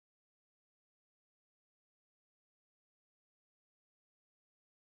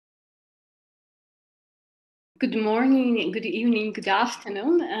Good morning, good evening, good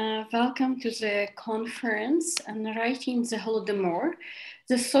afternoon. Welcome to the conference Narrating the Holodomor,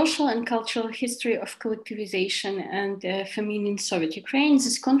 the social and cultural history of collectivization and famine in Soviet Ukraine.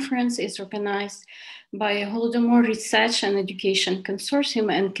 This conference is organized by Holodomor Research and Education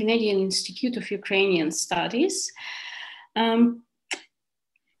Consortium and Canadian Institute of Ukrainian Studies.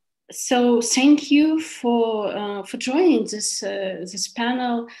 So thank you for joining this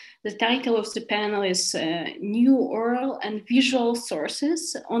panel. The title of the panel is New Oral and Visual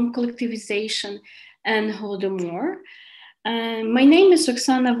Sources on Collectivization and Holodomor. My name is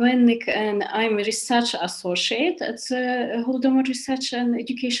Oksana and I'm a research associate at the Holodomor Research and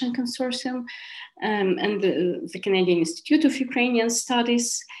Education Consortium and the Canadian Institute of Ukrainian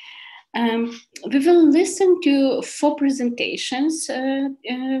Studies. We will listen to 4 presentations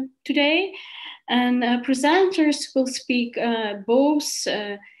today, and presenters will speak both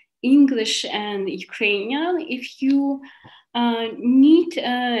English and Ukrainian. If you need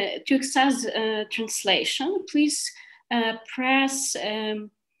to access translation, please press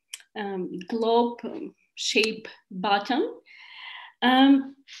globe shape button.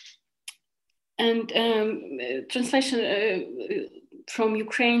 Translation from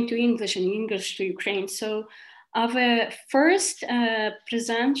Ukraine to English and English to Ukraine. So our first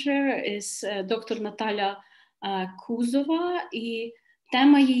presenter is Dr. Natalia Kuzovova, і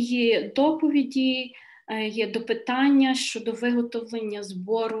тема її доповіді є допитання щодо виготовлення,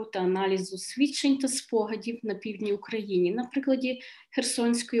 збору та аналізу свідчень та спогадів на Півдні України на прикладі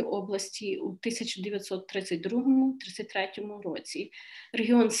Херсонської області у 1932-33 році,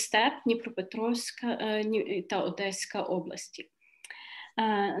 регіон Степ, Дніпропетровська та Одеська області.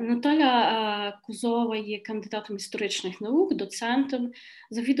 Наталя Кузовова є кандидатом історичних наук, доцентом,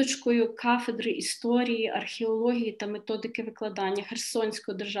 завідувачкою кафедри історії, археології та методики викладання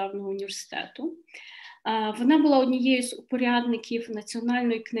Херсонського державного університету. Вона була однією з упорядників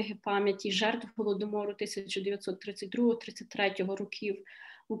Національної книги пам'яті жертв Голодомору 1932-33 років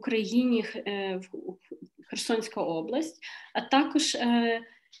в Україні, Херсонська область, а також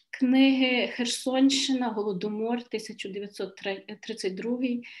книги Херсонщина, Голодомор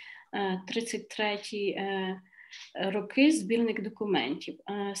 1932-33 роки, збірник документів.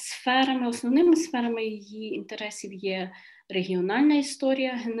 Основними сферами її інтересів є регіональна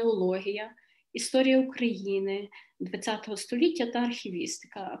історія, генеалогія, історія України, ХХ століття та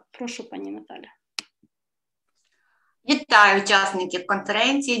архівістика. Прошу, пані Наталя. Вітаю учасників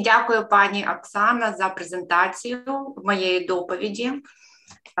конференції. Дякую, пані Оксана, за презентацію моєї доповіді.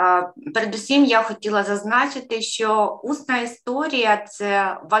 Передусім, я хотіла зазначити, що усна історія –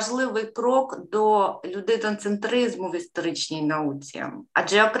 це важливий крок до людиноцентризму в історичній науці,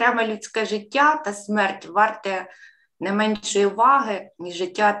 адже окреме людське життя та смерть варте не меншої уваги, ніж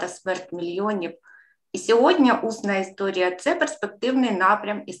життя та смерть мільйонів. І сьогодні усна історія – це перспективний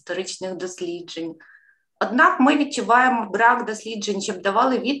напрям історичних досліджень. Однак ми відчуваємо брак досліджень, щоб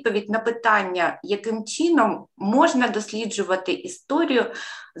давали відповідь на питання, яким чином можна досліджувати історію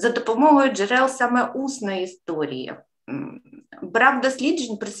за допомогою джерел саме усної історії. Брак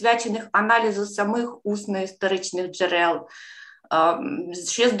досліджень, присвячених аналізу самих усно-історичних джерел,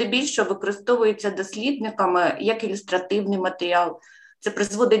 що здебільшого використовується дослідниками як ілюстративний матеріал. Це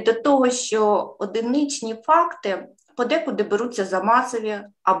призводить до того, що одиничні факти подекуди беруться за масові,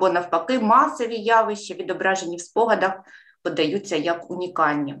 або навпаки масові явища, відображені в спогадах, подаються як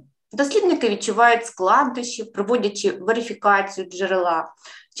унікальні. Дослідники відчувають складнощі, проводячи верифікацію джерела,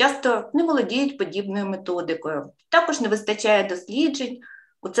 часто не володіють подібною методикою. Також не вистачає досліджень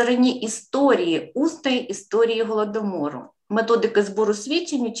у царині історії, усної історії Голодомору, методики збору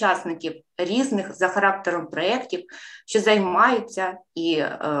свідчень учасників різних за характером проєктів, що займаються і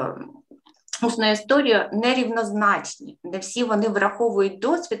усною історією, нерівнозначні. Не всі вони враховують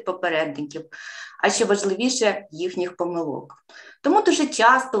досвід попередників, а ще важливіше їхніх помилок. Тому дуже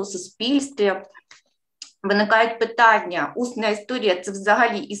часто у суспільстві виникають питання: усна історія – це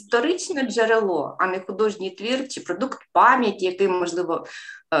взагалі історичне джерело, а не художній твір чи продукт пам'яті, який, можливо,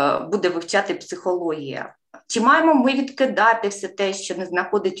 буде вивчати психологія. Чи маємо ми відкидати все те, що не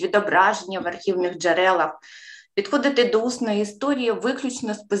знаходить відображення в архівних джерелах, підходити до усної історії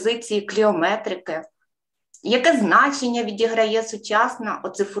виключно з позиції кліометрики? Яке значення відіграє сучасна,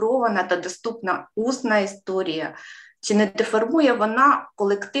 оцифрована та доступна усна історія? Чи не деформує вона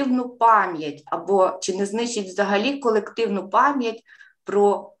колективну пам'ять, або чи не знищить взагалі колективну пам'ять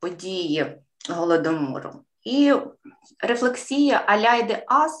про події Голодомору? І рефлексія Аляйди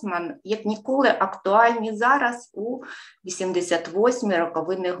Асман як ніколи актуальні зараз у 88-й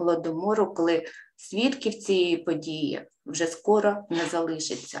роковини Голодомору, коли свідків цієї події вже скоро не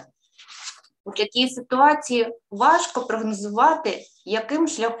залишиться. в такій ситуації важко прогнозувати, яким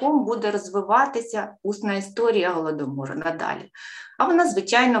шляхом буде розвиватися усна історія Голодомору надалі. А вона,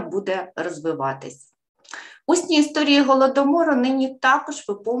 звичайно, буде розвиватись. Усній історії Голодомору нині також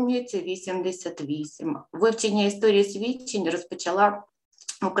виповнюється 88. Вивчення історії свідчень розпочала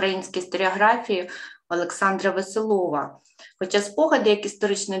в українській історіографії Олександра Веселова, хоча спогади як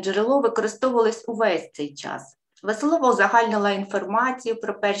історичне джерело використовувались увесь цей час. Веселова узагальнила інформацію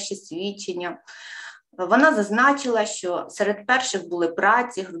про перші свідчення. Вона зазначила, що серед перших були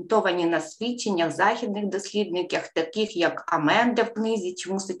праці, ґрунтовані на свідченнях західних дослідників, таких як Аменде в книзі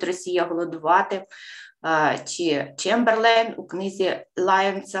 «Чи мусить Росія голодувати», чи Чемберлен у книзі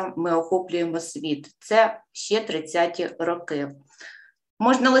Лайонса «Ми охоплюємо світ». Це ще 30-ті роки.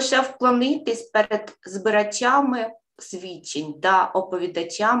 Можна лише вклонитись перед збирачами свідчень та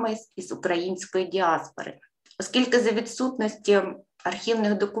оповідачами із української діаспори, оскільки за відсутності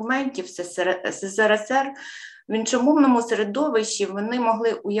архівних документів СРСР в іншомовному середовищі вони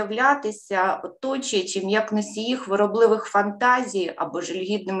могли уявлятися оточуючим як носії хворобливих фантазій або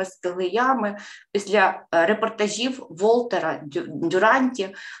жалюгідними скелеями після репортажів Волтера,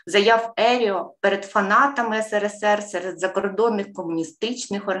 Дюранті, заяв Еріо перед фанатами СРСР серед закордонних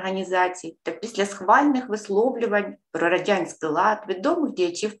комуністичних організацій та після схвальних висловлювань про радянський лад відомих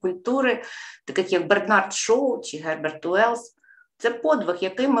діячів культури, таких як Бернард Шоу чи Герберт Уеллс. Це подвиг,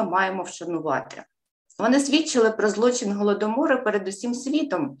 який ми маємо вшанувати. Вони свідчили про злочин Голодомору перед усім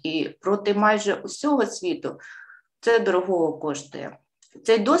світом і проти майже усього світу. Це дорогого коштує.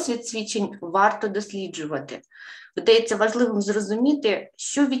 Цей досвід свідчень варто досліджувати. Видається важливим зрозуміти,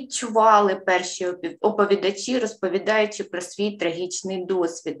 що відчували перші оповідачі, розповідаючи про свій трагічний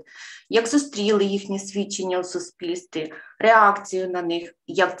досвід, як зустріли їхні свідчення у суспільстві, реакцію на них,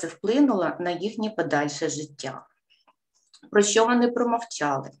 як це вплинуло на їхнє подальше життя. Про що вони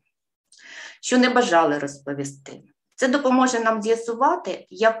промовчали, що не бажали розповісти. Це допоможе нам з'ясувати,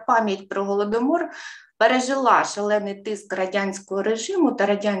 як пам'ять про Голодомор пережила шалений тиск радянського режиму та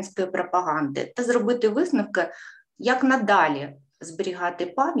радянської пропаганди та зробити висновки, як надалі зберігати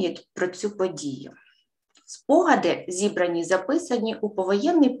пам'ять про цю подію. Спогади, зібрані і записані у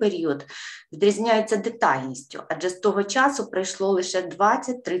повоєнний період, відрізняються детальністю, адже з того часу пройшло лише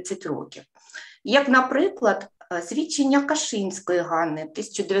 20-30 років. Як, наприклад, свідчення Кашинської Ганни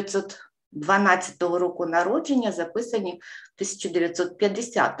 1912 року народження, записані в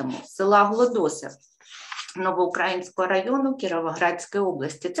 1950-му, з села Глодосе Новоукраїнського району Кіровоградської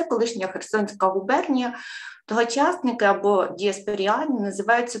області. Це колишня Херсонська губернія. Тогочасники або діаспоріані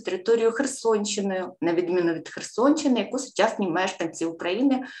називають цю територію Херсонщиною, на відміну від Херсонщини, яку сучасні мешканці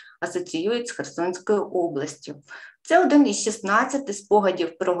України асоціюють з Херсонською областю. Це один із 16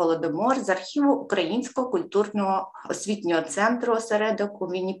 спогадів про Голодомор з архіву Українського культурного освітнього центру «Осередок» у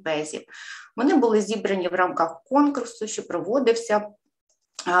Вінніпезі. Вони були зібрані в рамках конкурсу, що проводився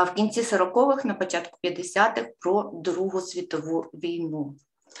в кінці 40-х, на початку 50-х про Другу світову війну.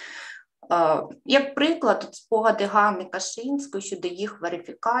 Як приклад, спогади Ганни Кашинської щодо їх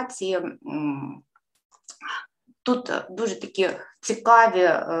верифікації. Тут дуже такі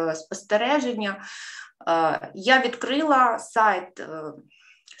цікаві спостереження. Я відкрила сайт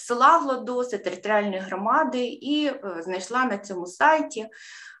села Глодоси, територіальної громади і знайшла на цьому сайті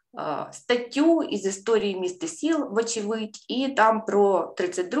статтю із історії міст і сіл, вочевидь, і там про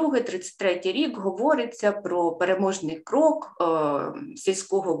 32-33 рік говориться про переможний крок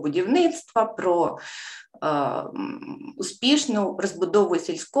сільського будівництва, про успішну розбудову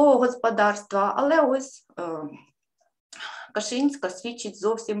сільського господарства, але ось Кашинська свідчить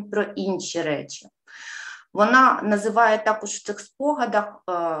зовсім про інші речі. Вона називає також в цих спогадах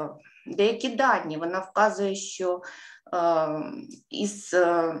деякі дані. Вона вказує, що із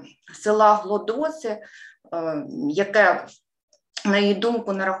села Глодоси, яке, на її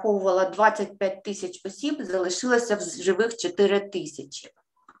думку, нараховувало 25 тисяч осіб, залишилося в живих 4 тисячі.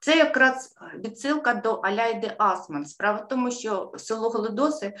 Це якраз відсилка до Аляйди Асман. Справа в тому, що село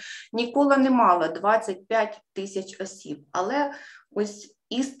Глодоси ніколи не мало 25 тисяч осіб, але ось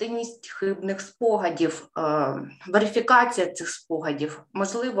істинність хибних спогадів, верифікація цих спогадів,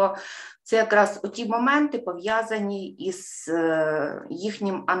 можливо, це якраз у ті моменти пов'язані із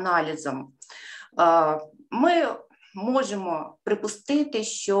їхнім аналізом. Ми можемо припустити,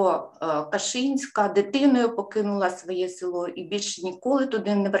 що Кашинська дитиною покинула своє село і більше ніколи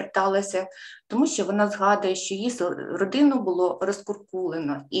туди не верталася, тому що вона згадує, що її родину було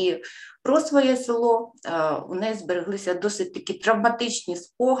розкуркулено. І про своє село у неї збереглися досить такі травматичні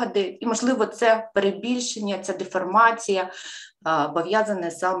спогади, і, можливо, це перебільшення, ця деформація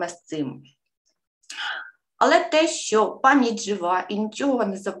пов'язане саме з цим. Але те, що пам'ять жива і нічого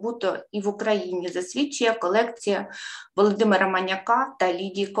не забуто і в Україні, засвідчує колекція Володимира Маняка та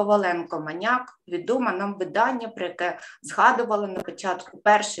Лідії Коваленко-Маняк, відоме нам видання, про яке згадувала на початку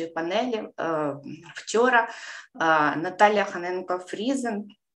першої панелі вчора Наталя Ханенко-Фрізен.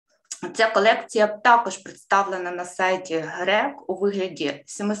 Ця колекція також представлена на сайті ГРЕК у вигляді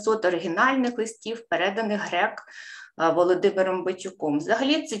 700 оригінальних листів, переданих ГРЕК Володимиром Батюком.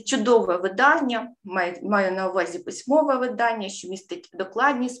 Взагалі це чудове видання, маю на увазі письмове видання, що містить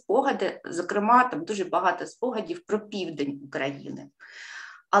докладні спогади, зокрема там дуже багато спогадів про південь України.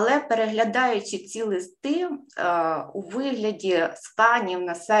 Але переглядаючи ці листи у вигляді сканів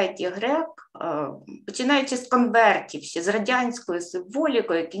на сайті ГРЕК, починаючи з конвертів, ще з радянською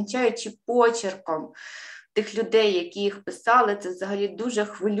символікою, кінчаючи почерком тих людей, які їх писали, це взагалі дуже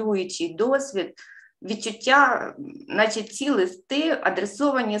хвилюючий досвід. Відчуття, наче ці листи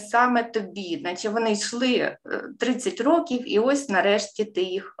адресовані саме тобі, наче вони йшли 30 років і ось нарешті ти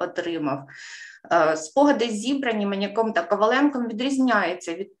їх отримав. Спогади, зібрані Маняком та Коваленком,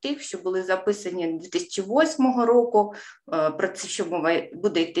 відрізняються від тих, що були записані 2008 року, про це що мова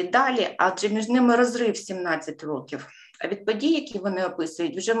буде йти далі, адже між ними розрив 17 років. А від подій, які вони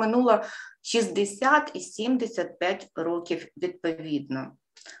описують, вже минуло 60 і 75 років відповідно.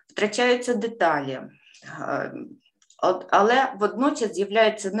 Втрачаються деталі, але водночас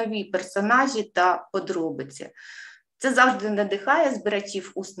з'являються нові персонажі та подробиці. Це завжди надихає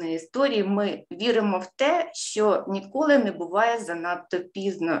збирачів усної історії. Ми віримо в те, що ніколи не буває занадто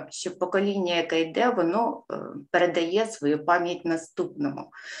пізно, що покоління, яке йде, воно передає свою пам'ять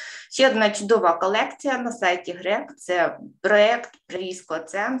наступному. Ще одна чудова колекція на сайті ГРЕК – це проєкт Приліського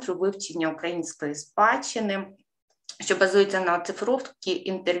центру вивчення української спадщини, що базується на оцифровці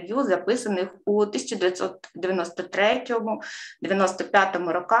інтерв'ю, записаних у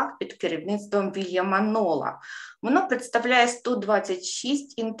 1993-95 роках під керівництвом Вільяма Нола. Воно представляє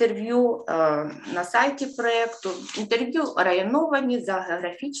 126 інтерв'ю на сайті проєкту. Інтерв'ю районовані за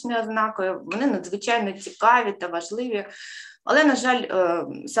географічною ознакою, вони надзвичайно цікаві та важливі. Але, на жаль,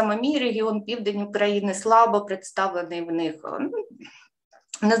 саме мій регіон, Південь України, слабо представлений в них.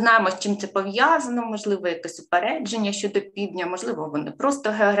 Не знаємо, з чим це пов'язано, можливо, якесь упередження щодо півдня, можливо, вони просто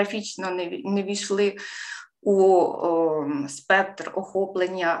географічно не війшли у спектр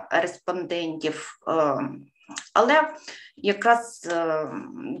охоплення респондентів. Але якраз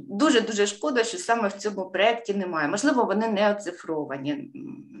дуже-дуже шкода, що саме в цьому проєкті немає. Можливо, вони не оцифровані.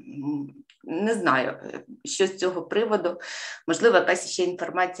 Не знаю, що з цього приводу, можливо, якась ще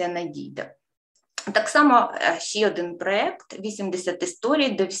інформація надійде. Так само ще один проєкт «80 історій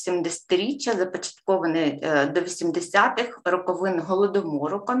до 80-річчя», започаткований до 80-х роковин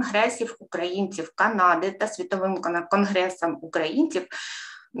Голодомору, конгресів українців Канади та Світовим конгресом українців,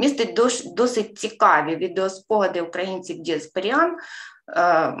 містить досить цікаві відеоспогади українців-діаспорян,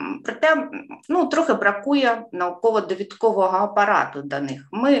 проте трохи бракує науково-довідкового апарату до них.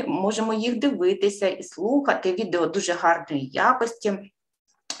 Ми можемо їх дивитися і слухати, відео дуже гарної якості,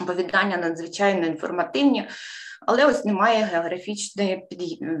 оповідання надзвичайно інформативні, але ось немає географічної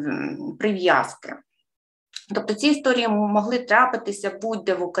прив'язки. Тобто ці історії могли трапитися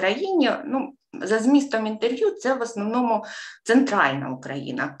будь-де в Україні. За змістом інтерв'ю це в основному центральна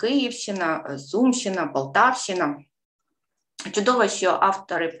Україна, Київщина, Сумщина, Полтавщина. Чудово, що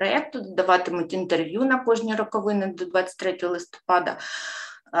автори проєкту додаватимуть інтерв'ю на кожні роковини до 23 листопада.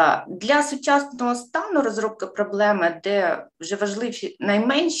 Для сучасного стану розробки проблеми, де вже важливі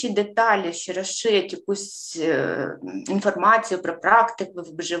найменші деталі, що розширять якусь інформацію про практику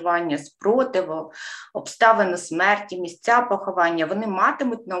вживання спротиву, обставини смерті, місця поховання, вони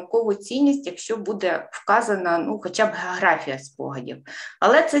матимуть наукову цінність, якщо буде вказана хоча б географія спогадів.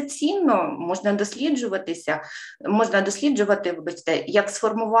 Але це цінно, можна досліджувати, як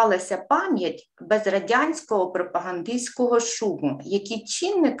сформувалася пам'ять без радянського пропагандистського шуму, які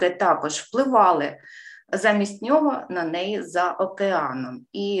чинники також впливали замість нього на неї за океаном.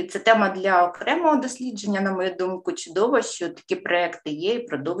 І це тема для окремого дослідження, на мою думку. Чудово, що такі проекти є і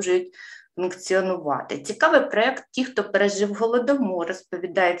продовжують функціонувати. Цікавий проект «Ті, хто пережив Голодомор»,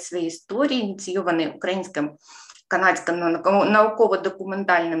 розповідають свої історії, ініційований українським канадським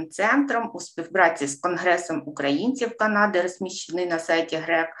науково-документальним центром у співпраці з Конгресом українців Канади, розміщений на сайті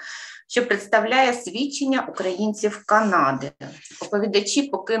ГРЕК, що представляє свідчення українців Канади. Оповідачі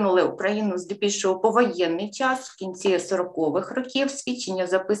покинули Україну здебільшого повоєнний час, в кінці 40-х років. Свідчення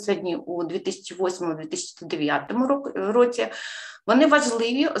записані у 2008-2009 році. Вони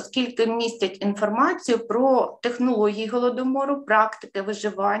важливі, оскільки містять інформацію про технології Голодомору, практики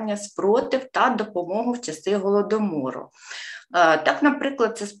виживання, спротив та допомогу в часи Голодомору. Так,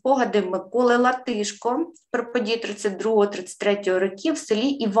 наприклад, це спогади Миколи Латишко про події 32-33 років в селі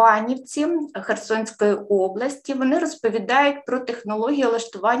Іванівці Херсонської області. Вони розповідають про технологію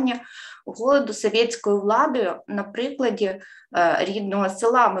влаштування голоду совєтською владою на прикладі рідного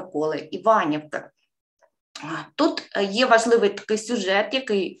села Миколи Іванівка. Тут є важливий такий сюжет,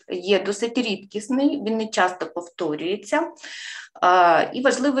 який є досить рідкісний, він не часто повторюється, і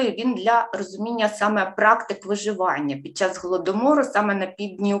важливий він для розуміння саме практик виживання під час Голодомору саме на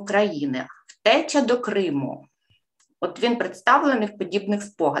півдні України. Втеча до Криму. От він представлений в подібних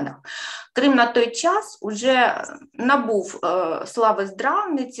спогадах. Крим на той час уже набув слави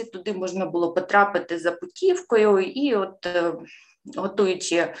здравниці, туди можна було потрапити за путівкою, і от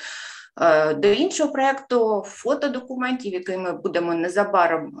готуючи до іншого проєкту фотодокументів, який ми будемо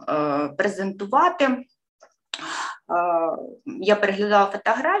незабаром презентувати. Я переглядала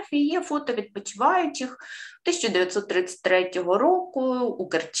фотографії, є фото відпочиваючих 1933 року у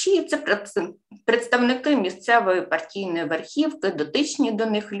Керчі. Це представники місцевої партійної верхівки, дотичні до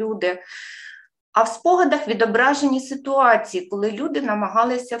них люди. А в спогадах відображені ситуації, коли люди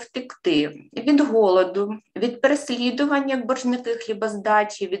намагалися втекти від голоду, від переслідування як боржники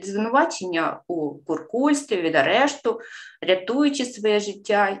хлібоздачі, від звинувачення у куркульстві, від арешту, рятуючи своє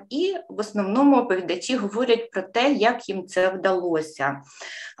життя. І в основному оповідачі говорять про те, як їм це вдалося.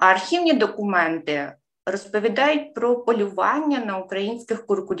 А архівні документи розповідають про полювання на українських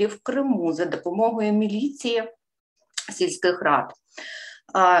куркулів в Криму за допомогою міліції сільських рад.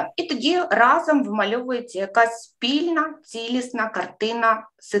 І тоді разом вимальовується якась спільна, цілісна картина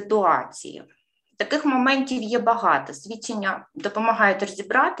ситуації. Таких моментів є багато. Свідчення допомагають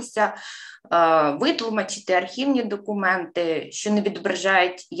розібратися, витлумачити архівні документи, що не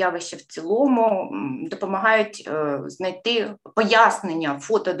відображають явище в цілому, допомагають знайти пояснення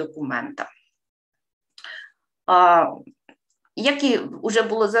фотодокумента. Як і вже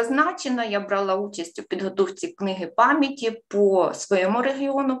було зазначено, я брала участь у підготовці книги пам'яті по своєму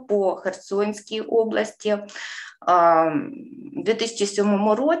регіону, по Херсонській області. У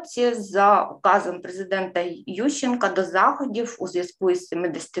 2007 році за указом президента Ющенка до заходів у зв'язку із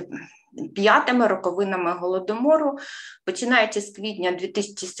 75-ми роковинами Голодомору, починаючи з квітня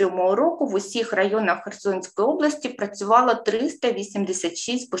 2007 року, в усіх районах Херсонської області працювало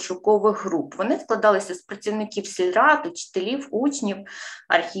 386 пошукових груп. Вони складалися з працівників сільрад, учителів, учнів,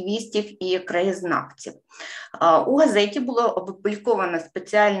 архівістів і краєзнавців. У газеті було опубліковано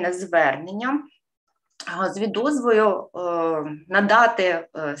спеціальне звернення з відозвою надати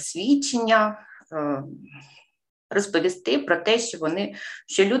свідчення, розповісти про те,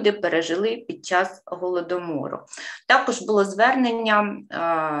 що люди пережили під час Голодомору. Також було звернення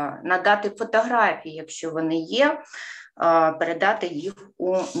надати фотографії, якщо вони є, передати їх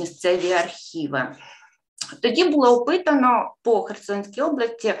у місцеві архіви. Тоді було опитано по Херсонській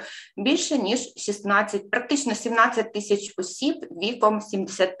області більше ніж 16, практично 17 тисяч осіб віком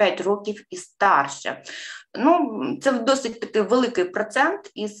 75 років і старше. Це досить такий великий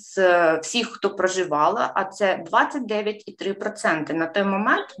процент із всіх, хто проживали, а це 29,3%. На той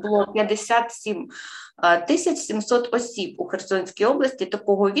момент було 57 700 осіб у Херсонській області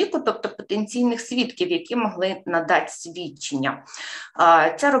такого віку, тобто потенційних свідків, які могли надати свідчення.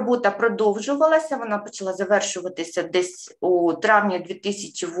 Ця робота продовжувалася, вона почала завершуватися десь у травні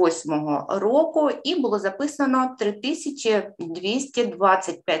 2008 року, і було записано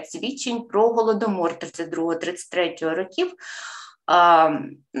 3225 свідчень про Голодомор 32-33 років.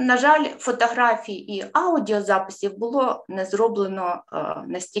 На жаль, фотографій і аудіозаписів було не зроблено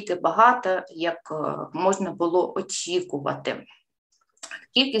настільки багато, як можна було очікувати.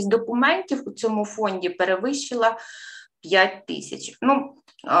 Кількість документів у цьому фонді перевищила 5 тисяч.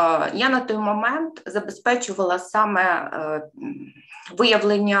 Я на той момент забезпечувала саме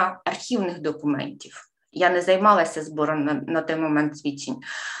виявлення архівних документів. Я не займалася збором на той момент свідчень.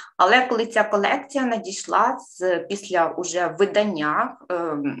 Але коли ця колекція надійшла після уже видання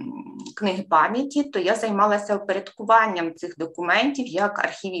книги пам'яті, то я займалася упорядкуванням цих документів як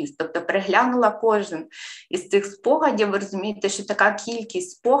архівіст. Тобто переглянула кожен із цих спогадів. Ви розумієте, що така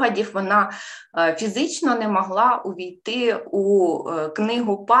кількість спогадів, вона фізично не могла увійти у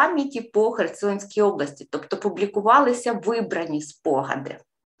книгу пам'яті по Херсонській області. Тобто публікувалися вибрані спогади.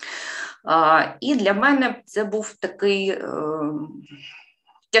 І для мене це був такий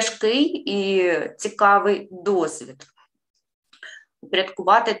тяжкий і цікавий досвід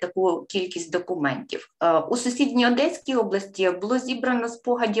упорядкувати таку кількість документів. У сусідній Одеській області було зібрано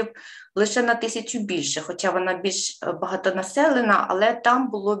спогадів лише на 1000 більше, хоча вона більш багатонаселена, але там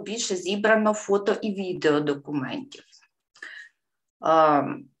було більше зібрано фото і відеодокументів.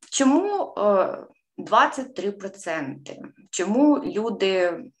 Чому 23%. Чому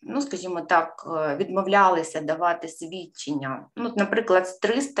люди, ну, скажімо так, відмовлялися давати свідчення? Ну, наприклад, з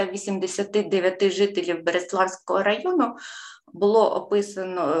 389 жителів Береславського району було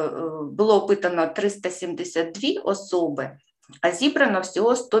опитано 372 особи, а зібрано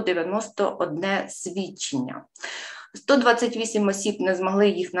всього 191 свідчення. 128 осіб не змогли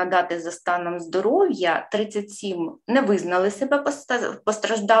їх надати за станом здоров'я, 37 не визнали себе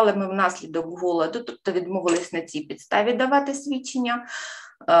постраждалими внаслідок голоду, тобто відмовились на цій підставі давати свідчення.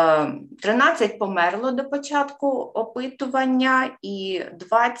 13 померло до початку опитування і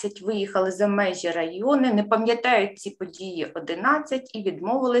 20 виїхали за межі району, не пам'ятають ці події 11 і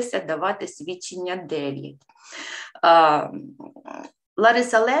відмовилися давати свідчення 9.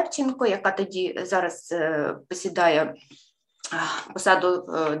 Лариса Левченко, яка тоді зараз посідає посаду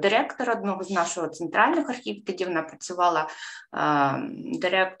директора одного з нашого центральних архівів, тоді вона працювала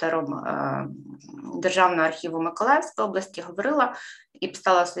директором Державного архіву Миколаївської області, говорила і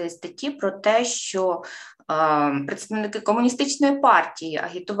писала в своїй статті про те, що представники комуністичної партії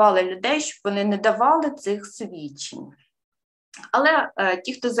агітували людей, щоб вони не давали цих свідчень. Але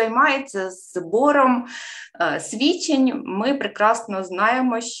ті, хто займається збором свідчень, ми прекрасно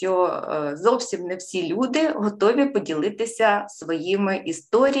знаємо, що зовсім не всі люди готові поділитися своїми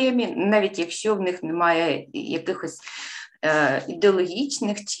історіями, навіть якщо в них немає якихось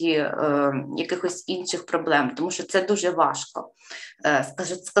ідеологічних чи якихось інших проблем, тому що це дуже важко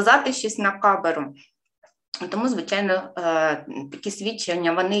сказати щось на камеру. Тому, звичайно, такі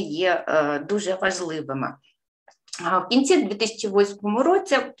свідчення, вони є дуже важливими. В кінці 2008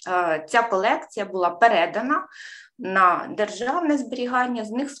 році ця колекція була передана на державне зберігання,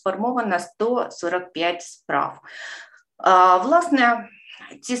 з них сформовано 145 справ. Власне,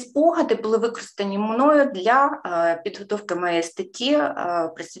 ці спогади були використані мною для підготовки моєї статті,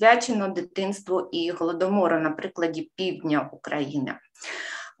 присвячено дитинству і Голодомору на прикладі Півдня України.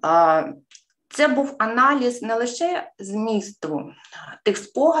 Це був аналіз не лише змісту тих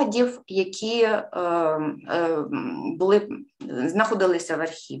спогадів, які знаходилися в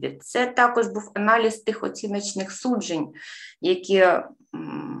архіві. Це також був аналіз тих оціночних суджень, які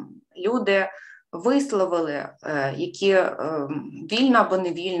люди висловили, які вільно або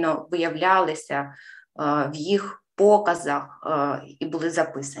невільно виявлялися в їх показах і були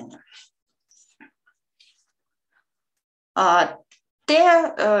записані.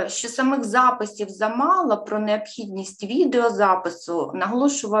 Те, що самих записів замало, про необхідність відеозапису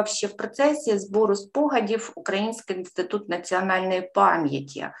наголошував ще в процесі збору спогадів Український інститут національної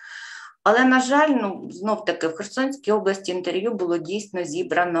пам'яті. Але, на жаль, знов-таки в Херсонській області інтерв'ю було дійсно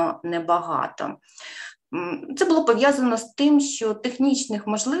зібрано небагато. Це було пов'язано з тим, що технічних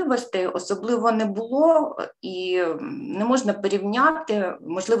можливостей особливо не було, і не можна порівняти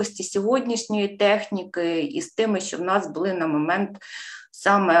можливості сьогоднішньої техніки із тими, що в нас були на момент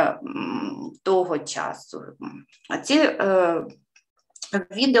саме того часу. А ці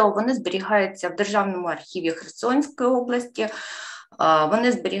відео, вони зберігаються в Державному архіві Херсонської області,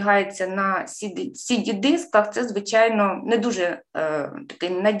 вони зберігаються на CD-дисках, це, звичайно, не дуже такий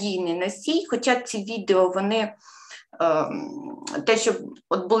надійний носій, хоча ці відео, вони, те, що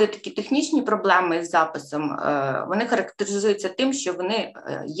от були такі технічні проблеми з записом, вони характеризуються тим, що вони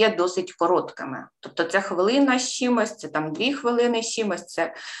є досить короткими. Тобто це хвилина з чимось, це там 2 хвилини з чимось,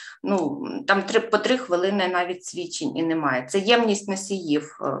 це там по 3 хвилини навіть свідчень і немає. Це ємність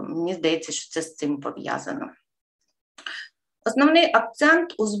носіїв, мені здається, що це з цим пов'язано. Основний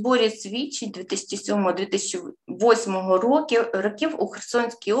акцент у зборі свідчень 2007-2008 років у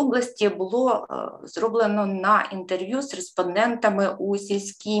Херсонській області було зроблено на інтерв'ю з респондентами у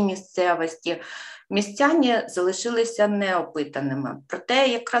сільській місцевості. Містяні залишилися неопитаними. Проте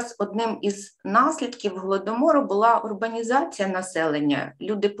якраз одним із наслідків Голодомору була урбанізація населення.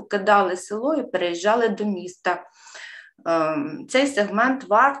 Люди покидали село і переїжджали до міста. Цей сегмент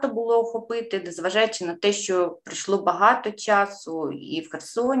варто було охопити, незважаючи на те, що пройшло багато часу і в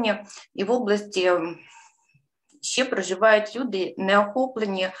Херсоні, і в області ще проживають люди, не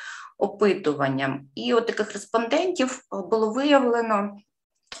охоплені опитуванням. І от таких респондентів було виявлено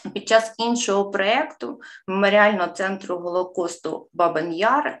під час іншого проєкту Меморіального центру Голокосту Бабин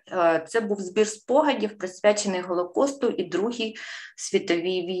Яр. Це був збір спогадів, присвячений Голокосту і Другій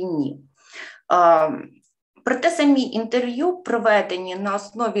світовій війні. Проте самі інтерв'ю, проведені на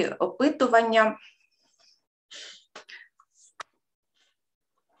основі опитування,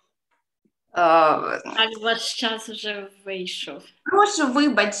 Так, ваш час вже вийшов. Прошу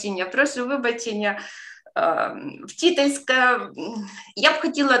вибачення. вчительська. Я б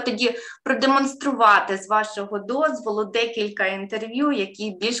хотіла тоді продемонструвати з вашого дозволу декілька інтерв'ю,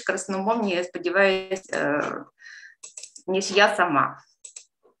 які більш красномовні, я сподіваюся, ніж я сама.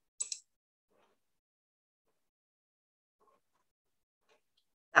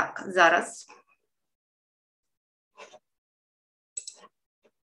 Так, зараз.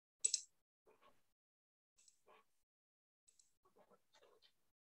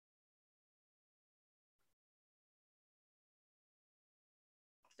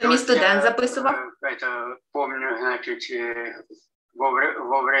 Мій студент записував. Это помню, значит,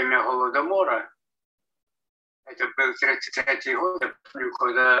 во время Голодомора, это был 33-й год,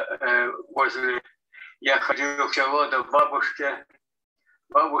 когда я ходил в село до бабушки.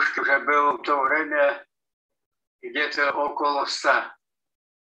 Бабушке уже было в то время где-то около 100,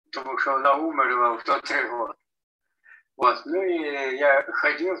 потому что она умерла в тот 3 года. Вот, ну и я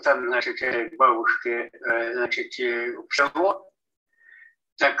ходил там, значит, к бабушке, значит, в село.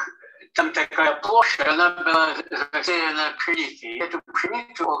 Так, там такая площадь, она была засеяна пшеницей. И эту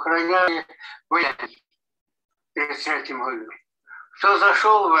пшеницу охраняли военные в 1933 году. Кто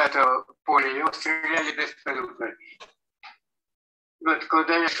зашел в это поле, его стреляли без предупреждения. Вот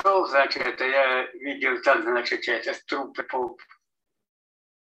когда я шел, значит, это я видел там, значит, это трупы по...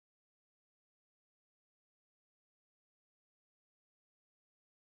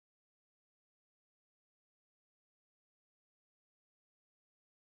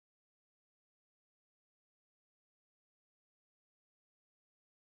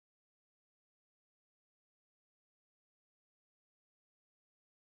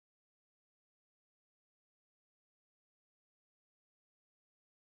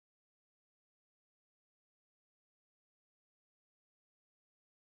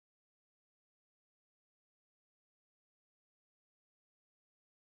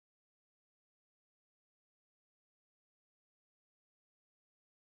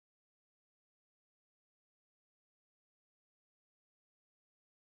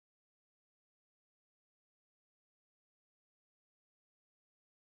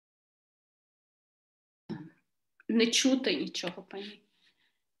 Не чути нічого, пані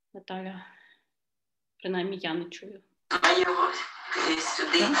Наталя. Принаймні я не чую. А його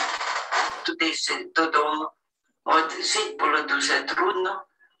сюди, туди ще додому. От жити було дуже трудно.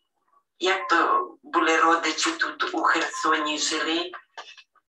 Як то були родичі тут у Херсоні жили,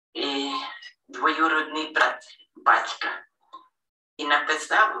 і двоюродний брат батька. І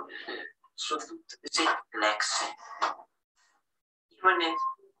написав, що тут жити легше. І вони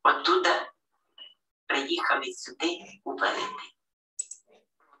оттуда приїхали сюди у Великий.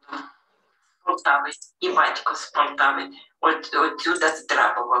 З Полтави, і батько з Полтави. Отсюда з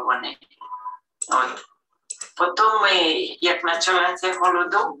Драбова вони. От. Потім, як почалася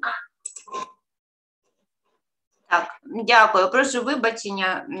голодовка. Так, дякую. Прошу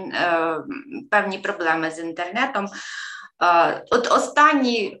вибачення, певні проблеми з інтернетом. От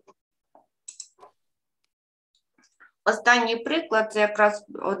останній приклад – це якраз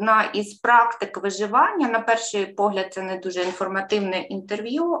одна із практик виживання. На перший погляд, це не дуже інформативне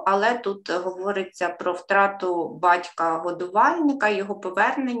інтерв'ю, але тут говориться про втрату батька-годувальника, його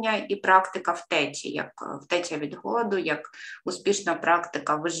повернення і практика втечі, як втеча від голоду, як успішна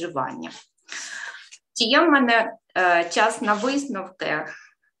практика виживання. Чи є в мене час на висновки,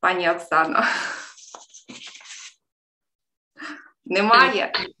 пані Оксано?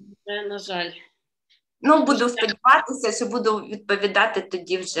 Немає? На жаль. Ну, буду сподіватися, що буду відповідати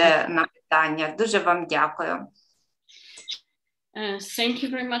тоді вже на питання. Дуже вам дякую. Thank you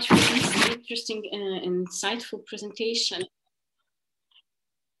very much for this interesting and insightful presentation.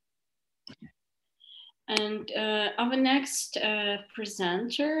 And our next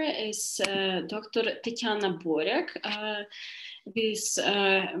presenter is Dr. Tetiana Boriak. This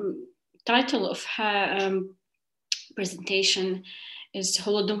title of her presentation is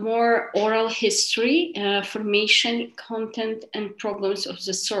Holodomor, Oral History, Formation, Content, and Problems of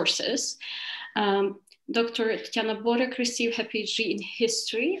the Sources. Dr. Tetiana Boriak received her PhD in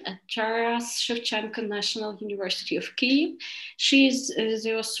History at Taras Shevchenko National University of Kyiv. She is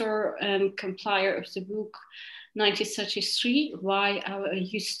the author and compiler of the book 1933, Why Are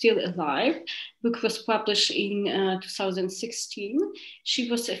You Still Alive? The book was published in 2016. She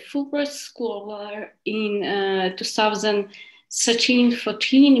was a Fulbright Scholar in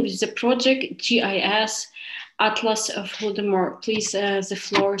 2013-14 with the project GIS Atlas of Holodomor. Please, the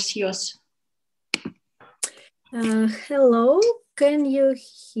floor is yours. Hello, can you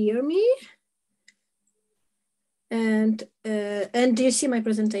hear me? And do you see my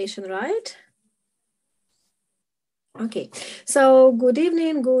presentation, right? Okay, so good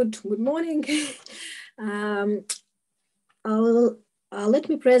evening, good morning. Let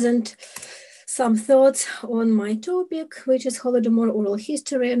me present some thoughts on my topic, which is Holodomor oral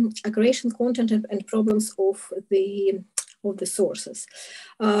history, aggression, content, and problems of the sources.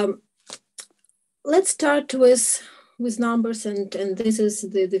 Let's start with numbers, and this is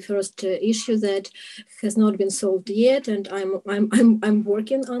the first issue that has not been solved yet, and I'm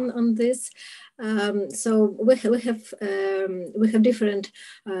working on this. So we have different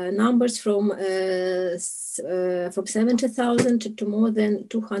numbers from 70,000 to more than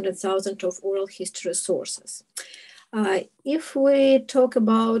 200,000 of oral history sources. If we talk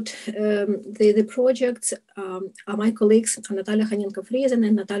about the projects, my colleagues Natalia Kuzovova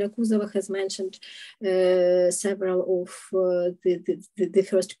and Natalia Kuzovova has mentioned several of the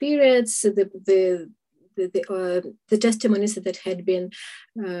first periods, the testimonies that had been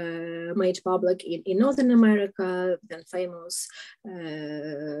made public in Northern America, then famous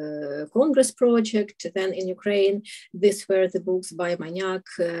Congress project, then in Ukraine, these were the books by Maniak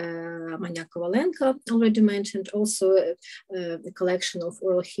Kovalenko, already mentioned, also the collection of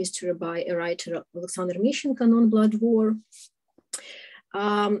oral history by a writer, Oksana Mishchenko, Non-Blood War.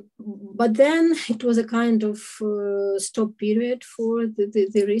 But then it was a kind of stop period for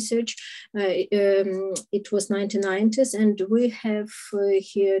the research. It was 1990s, and we have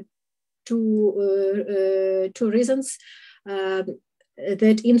here two reasons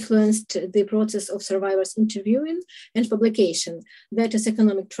that influenced the process of survivors interviewing and publication. That is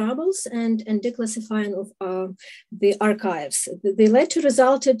economic troubles and declassifying of the archives. The latter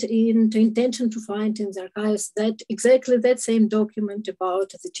resulted in the intention to find in the archives that exactly that same document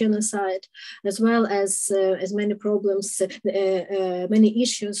about the genocide, as well as many problems, many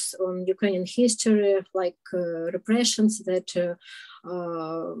issues on Ukrainian history, like repressions that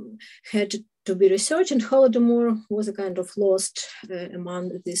had to be researched, and Holodomor was a kind of lost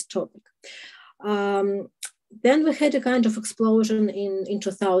among this topic. Then we had a kind of explosion in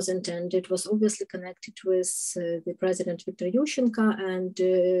 2000, and it was obviously connected with the President Viktor Yurkova, and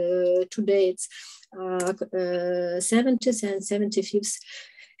today it's 70th and 75th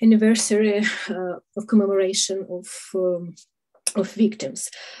anniversary of commemoration of victims.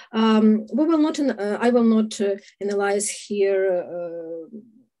 I will not analyze here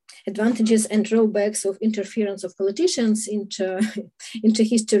advantages and drawbacks of interference of politicians into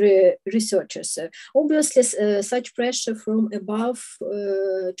history researchers. Obviously, such pressure from above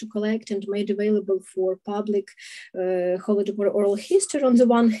to collect and made available for public Holodomor oral history on the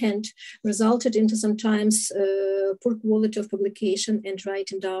one hand resulted into sometimes poor quality of publication and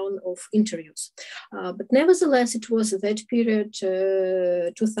writing down of interviews. But nevertheless, it was that period,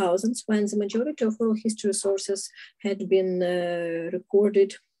 2000s, when the majority of oral history sources had been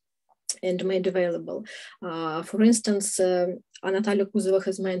recorded and made available. For instance, Natalia Kuzovova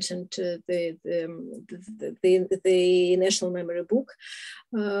has mentioned the National Memory Book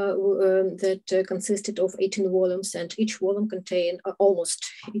that consisted of 18 volumes, and each volume contained, almost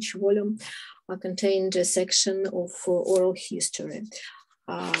each volume contained a section of oral history.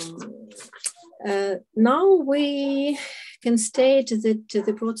 Now we can state that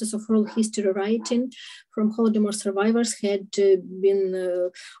the process of oral history writing from Holodomor survivors had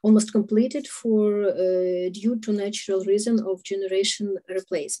been almost completed due to natural reason of generation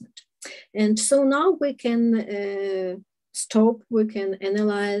replacement. And so now we can stop, we can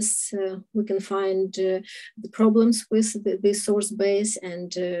analyze, we can find the problems with the source base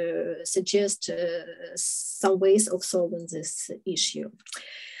and suggest some ways of solving this issue.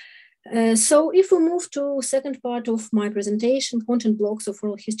 So if we move to second part of my presentation, content blocks of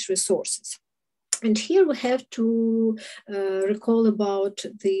oral history sources. And here we have to recall about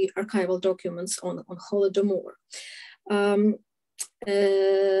the archival documents on Holodomor.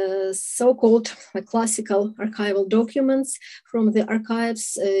 So-called classical archival documents from the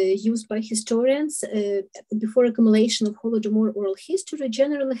archives used by historians before accumulation of Holodomor oral history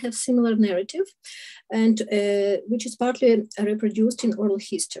generally have similar narrative, and which is partly reproduced in oral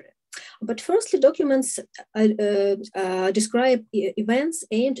history. But firstly, documents describe events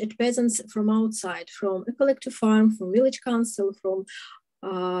aimed at peasants from outside, from a collective farm, from village council, from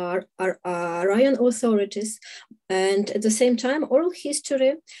Ryan authorities, and at the same time, oral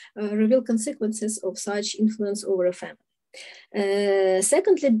history reveal consequences of such influence over a family.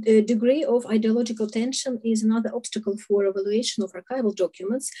 Secondly, the degree of ideological tension is another obstacle for evaluation of archival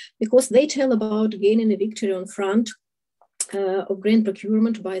documents, because they tell about gaining a victory on front of grain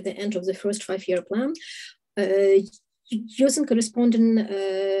procurement by the end of the first 5-year plan, using corresponding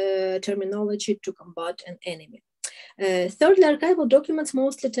terminology to combat an enemy. Thirdly, archival documents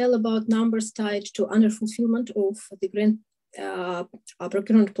mostly tell about numbers tied to underfulfillment of the grain a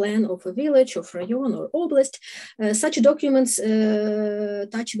procurement plan of a village, of raion or oblast. Such documents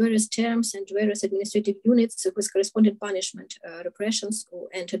touch various terms and various administrative units with corresponding punishment, repressions,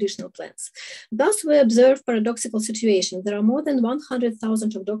 and traditional plans. Thus, we observe paradoxical situation. There are more than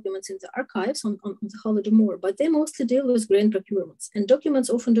 100,000 of documents in the archives on the Holodomor, but they mostly deal with grain procurements. And documents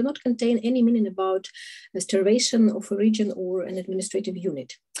often do not contain any meaning about starvation of a region or an administrative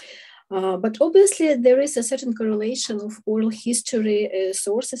unit. But obviously, there is a certain correlation of oral history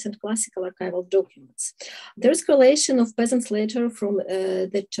sources and classical archival documents. There is correlation of peasants' letter from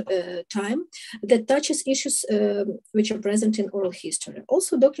that time that touches issues which are present in oral history.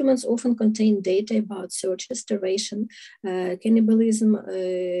 Also, documents often contain data about searches, starvation, cannibalism,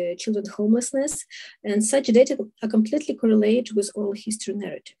 children homelessness, and such data are completely correlated with oral history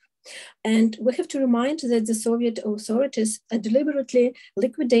narrative. And we have to remind that the Soviet authorities deliberately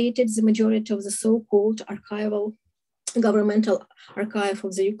liquidated the majority of the so-called archival governmental archive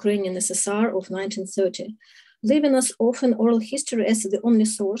of the Ukrainian SSR of 1930, leaving us often oral history as the only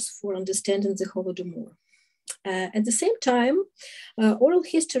source for understanding the Holodomor. At the same time, oral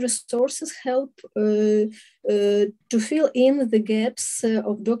history sources help to fill in the gaps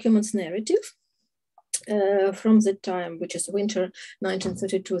of documents narrative from the time, which is winter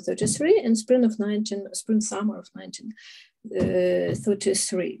 1932-33 and spring-summer of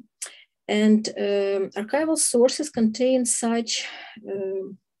 1933. And archival sources contain such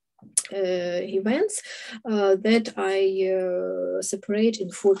events that I separate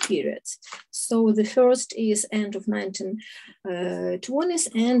in 4 periods. So the first is end of 1920s,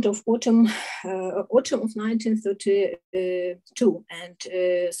 end of autumn of 1932. And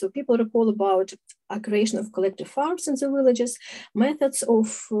so people recall about a creation of collective farms in the villages, methods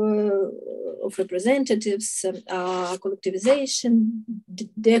of representatives, collectivization,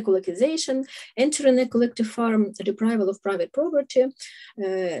 decolectivization, entering a collective farm, deprival of private property,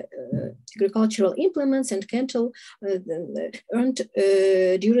 agricultural implements and cattle earned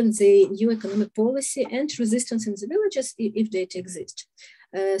during the new economic policy, and resistance in the villages if data exist.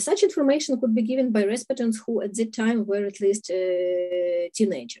 Such information could be given by respondents who at that time were at least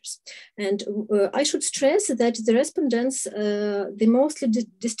teenagers. And I should stress that the respondents, they mostly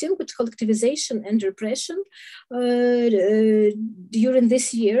distinguished collectivization and repression during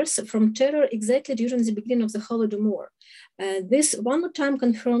these years from terror exactly during the beginning of the Holodomor. This one more time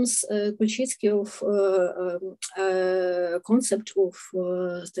confirms Kulchitsky of concept of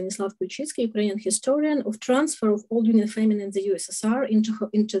Stanislav Kulchitsky, Ukrainian historian, of transfer of old Union famine in the USSR into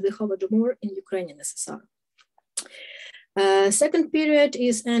the Holodomor in Ukrainian SSR. Second period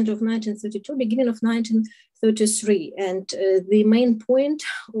is end of 1932, beginning of 1933, and the main point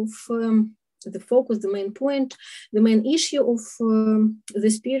of the focus, the main point, the main issue of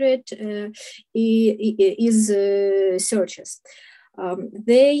this period is searches.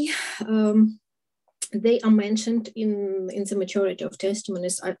 They are mentioned in the majority of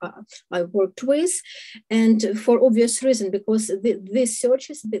testimonies I worked with, and for obvious reason, because these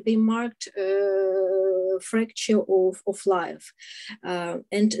searches, they marked fracture of life,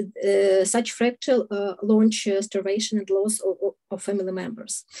 and such fracture launch starvation and loss of family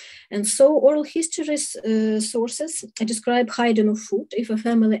members. And so oral history sources describe hiding of food if a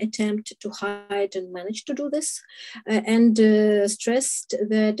family attempt to hide and manage to do this, and stressed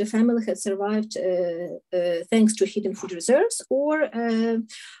that the family had survived thanks to hidden food reserves, or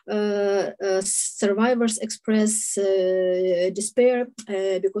survivors express despair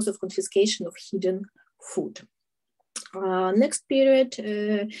because of confiscation of hidden food. Next period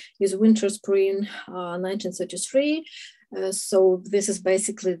is winter spring 1933. So this is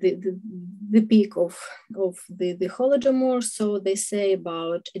basically the peak of the Holodomor. So they say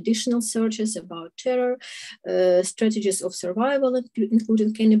about additional searches, about terror, strategies of survival,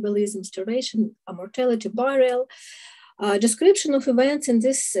 including cannibalism, starvation, mortality, burial. Description of events in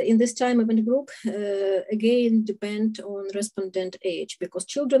this time event group again depend on respondent age, because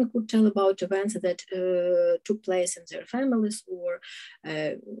children could tell about events that took place in their families or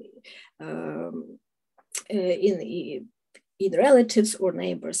in relatives or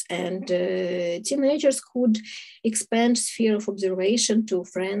neighbors, and teenagers could expand sphere of observation to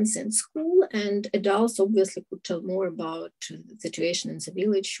friends and school, and adults obviously could tell more about the situation in the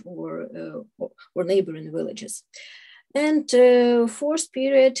village or neighboring villages. And fourth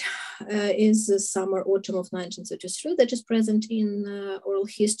period is the summer, autumn of 1933 that is present in oral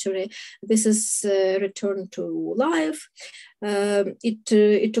history. This is return to life.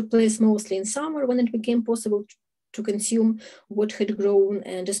 It took place mostly in summer when it became possible to consume what had grown,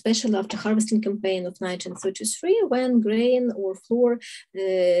 and especially after harvesting campaign of 1933, when grain or flour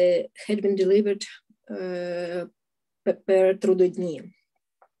had been delivered Trudodni.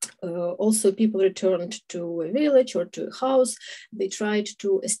 Also, people returned to a village or to a house. They tried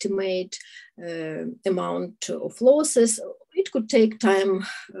to estimate amount of losses. It could take time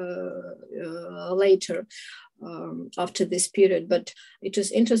later after this period, but it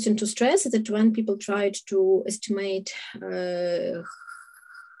is interesting to stress that when people tried to estimate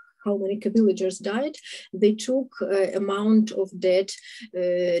how many villagers died, they took amount of dead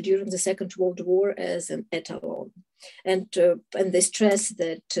during the Second World War as an etalon. And they stress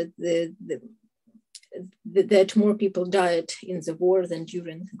that that more people died in the war than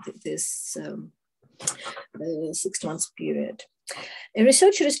during this 6 months period. A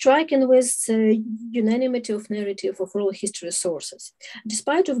researcher is striking with unanimity of narrative of oral history sources.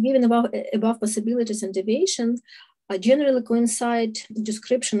 Despite of giving above possibilities and deviations, generally coincide the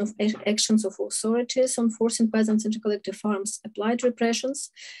description of actions of authorities on forcing peasants into collective farms, applied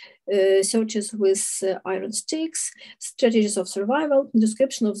repressions, searches with iron sticks, strategies of survival,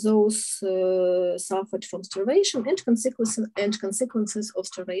 description of those suffered from starvation, and consequences of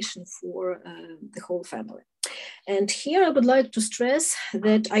starvation for the whole family. And here I would like to stress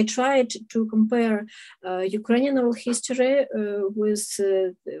that I tried to compare Ukrainian oral history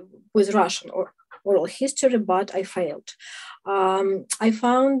with Russian oral history, but I failed. I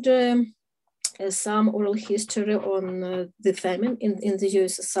found some oral history on the famine in the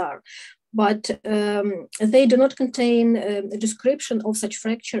USSR, but they do not contain a description of such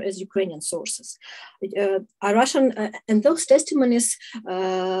fracture as Ukrainian sources. Russian and those testimonies,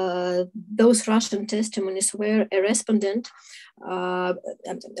 those Russian testimonies where a respondent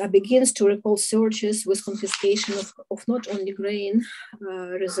begins to recall searches with confiscation of not only grain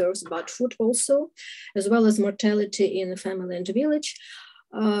reserves, but food also, as well as mortality in the family and village.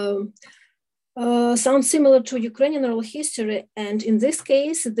 Sounds similar to Ukrainian oral history, and in this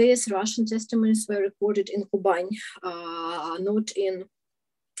case, these Russian testimonies were recorded in Kuban, not in,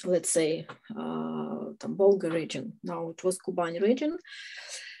 let's say, Volga region. Now it was Kuban region.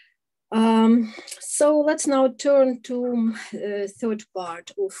 So let's now turn to the third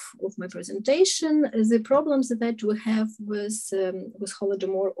part of my presentation, the problems that we have with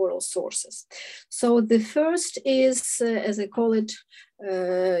Holodomor oral sources. So the first is, as I call it,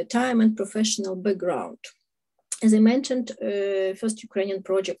 time and professional background. As I mentioned, first Ukrainian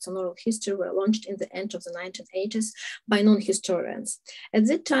projects on oral history were launched in the end of the 1980s by non-historians. At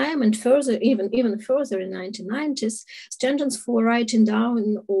that time, and further, even further in the 1990s, standards for writing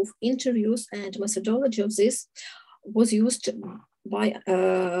down of interviews and methodology of this was used by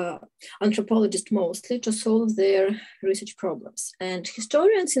anthropologists mostly to solve their research problems. And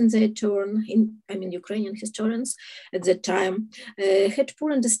historians in their turn, Ukrainian historians at that time, had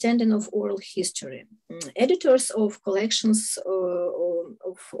poor understanding of oral history. Editors of collections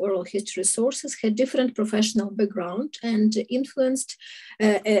of oral history sources had different professional background and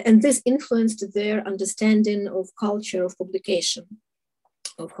this influenced their understanding of culture of publication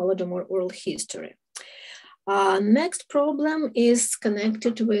of Holodomor oral history. Next problem is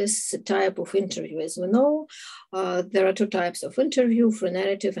connected with type of interview. As we know, there are two types of interview, free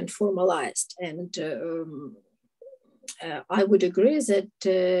narrative and formalized. And I would agree that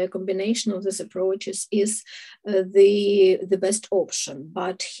a combination of these approaches is the best option.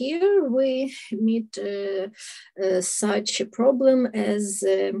 But here we meet such a problem as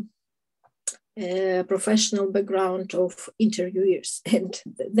professional background of interviewers, and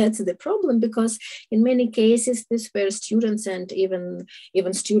that's the problem, because in many cases these were students and even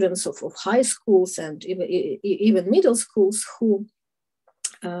students of high schools and even middle schools who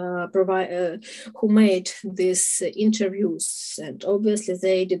made these interviews, and obviously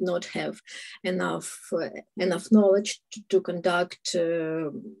they did not have enough knowledge to conduct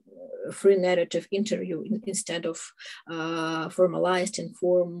free narrative interview instead of formalized in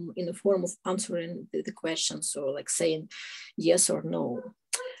the form of answering the questions, or like saying yes or no.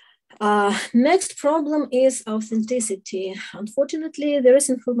 Next problem is authenticity. Unfortunately, there is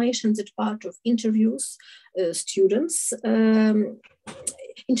information that part of interviews,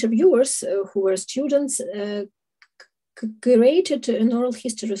 interviewers who were students created an oral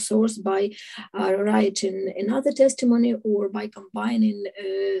history source by writing another testimony or by combining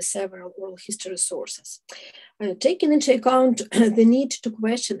several oral history sources. Taking into account the need to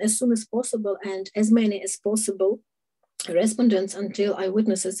question as soon as possible and as many as possible respondents until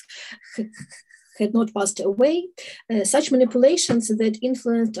eyewitnesses had not passed away, such manipulations that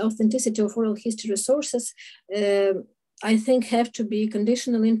influenced authenticity of oral history sources I think have to be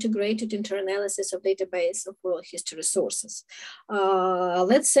conditionally integrated into analysis of database of oral history sources.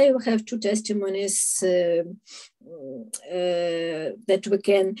 Let's say we have two testimonies that we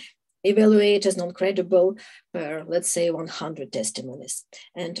can evaluate as non-credible per, let's say, 100 testimonies.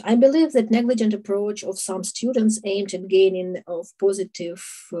 And I believe that negligent approach of some students aimed at gaining of positive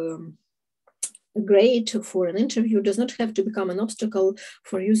grade for an interview does not have to become an obstacle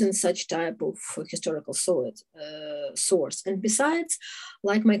for using such type of historical source. And besides,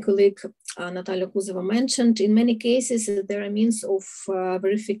 like my colleague Natalia Kuzovova mentioned, in many cases there are means of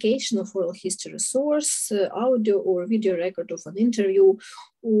verification of oral history source, audio or video record of an interview,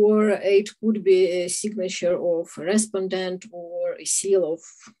 or it could be a signature of a respondent or a seal of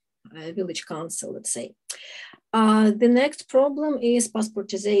a village council, let's say. The next problem is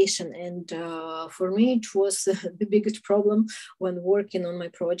passportization, and for me it was the biggest problem when working on my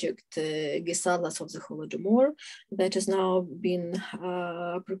project Gisalas of the Holodomor that has now been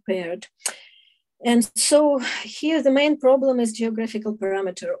prepared. And so here the main problem is geographical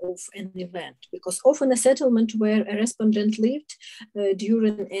parameter of an event, because often a settlement where a respondent lived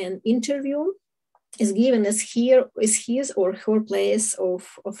during an interview is given as his or her place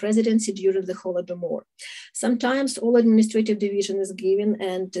of residency during the Holodomor. Sometimes all administrative division is given,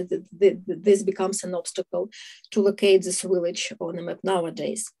 and this becomes an obstacle to locate this village on a map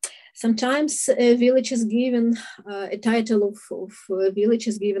nowadays. Sometimes a village is given, a title of a village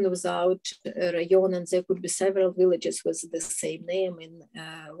is given without a rayon, and there could be several villages with the same name in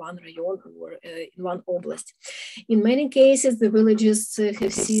one rayon or in one oblast. In many cases, the villages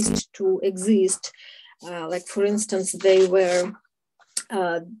have ceased to exist. Like, for instance, they were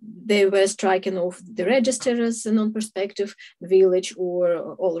stricken off the register as a non-prospective village,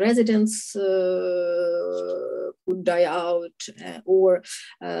 or all residents could die out, or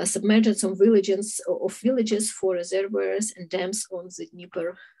submerged some villages for reservoirs and dams on the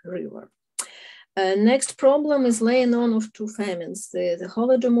Dnieper River. Next problem is laying on of two famines, the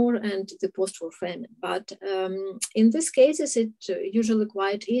Holodomor and the post-war famine. But in these cases, it's usually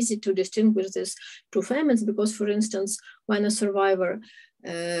quite easy to distinguish these two famines because, for instance, when a survivor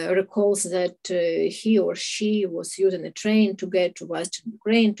recalls that he or she was using a train to get to Western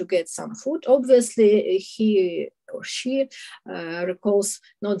Ukraine to get some food, obviously he or she recalls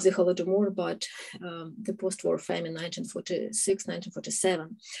not the Holodomor, but the post-war famine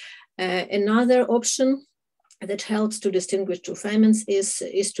 1946-1947. Another option that helps to distinguish two famines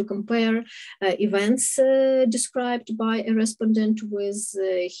is to compare events described by a respondent with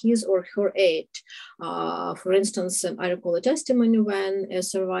his or her age. For instance, I recall a testimony when a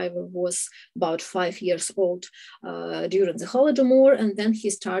survivor was about 5 years old during the Holodomor, and then he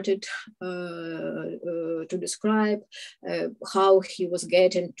started to describe how he was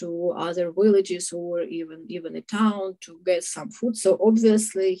getting to other villages or even a town to get some food. So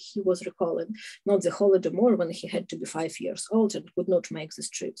obviously he was recalling not the Holodomor when he had to be 5 years old and could not make these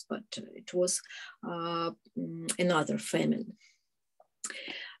trips, but it was another famine.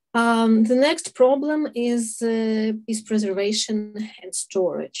 The next problem is preservation and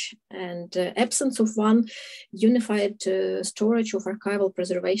storage, and absence of one unified storage of archival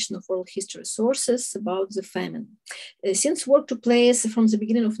preservation of oral history sources about the famine. Since work took place from the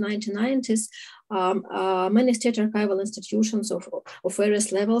beginning of 1990s, many state archival institutions of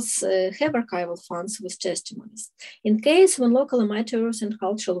various levels have archival funds with testimonies. In case when local amateurs and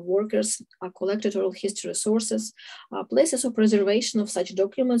cultural workers collected oral history sources, places of preservation of such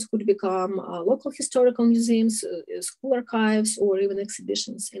documents could become local historical museums, school archives, or even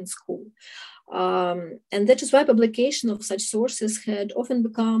exhibitions in school. And that is why publication of such sources had often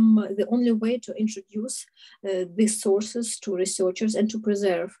become the only way to introduce these sources to researchers and to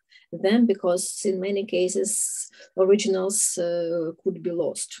preserve them, because in many cases originals could be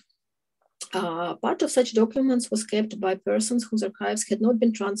lost. Part of such documents was kept by persons whose archives had not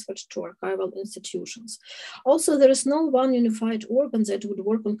been transferred to archival institutions. Also, there is no one unified organ that would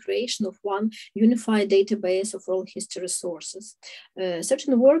work on creation of one unified database of oral history sources.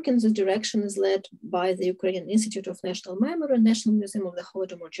 Certain work in this direction is led by the Ukrainian Institute of National Memory and National Museum of the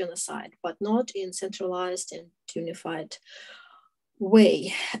Holodomor Genocide, but not in centralized and unified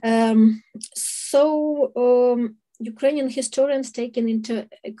way. Ukrainian historians, taking into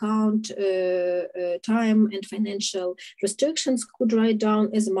account time and financial restrictions, could write down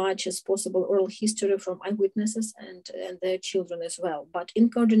as much as possible oral history from eyewitnesses and their children as well. But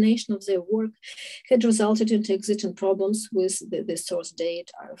in coordination of their work had resulted into existing problems with the source date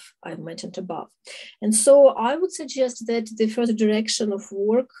I've mentioned above. And so I would suggest that the further direction of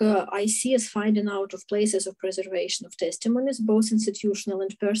work I see as finding out of places of preservation of testimonies, both institutional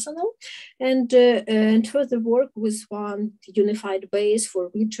and personal, and further work with one unified base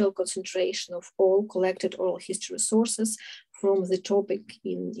for virtual concentration of all collected oral history sources from the topic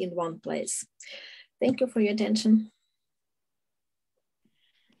in one place. Thank you for your attention.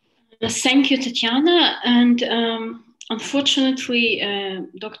 Thank you, Tetiana. And unfortunately,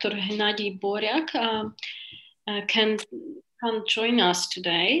 Dr. Hennadii Boriak can't join us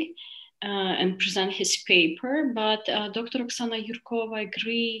today and present his paper, but Dr. Oksana Yurkova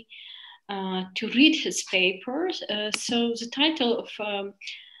agreed to read his paper. So the title of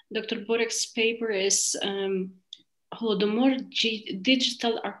Dr. Boriak's paper is Holodomor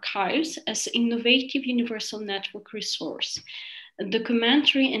Digital Archives as Innovative Universal Network Resource,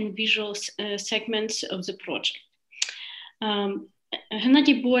 documentary and visual segments of the project.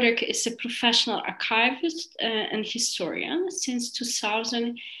 Hennadii Boriak is a professional archivist and historian. Since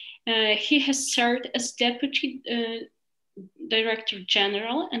 2000, he has served as Deputy Director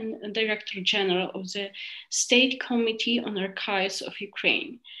General and Director General of the State Committee on Archives of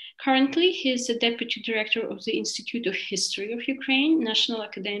Ukraine. Currently, he is the Deputy Director of the Institute of History of Ukraine, National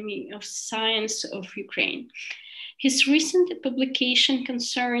Academy of Science of Ukraine. His recent publication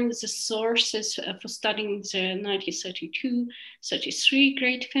concerns the sources for studying the 1932-33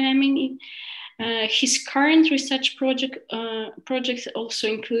 Great Famine. His current research projects also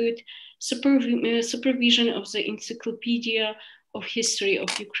include supervision of the Encyclopedia of History of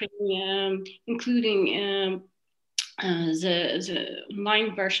Ukraine, including the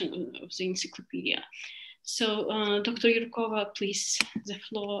online version of the encyclopedia. So, Dr. Yurkova, please, the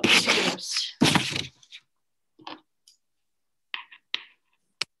floor is yours.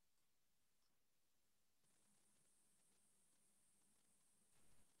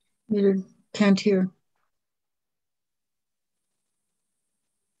 You can't hear.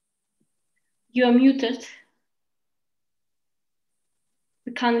 You are muted.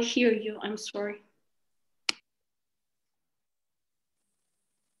 We can't hear you, I'm sorry.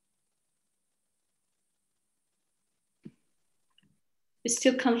 We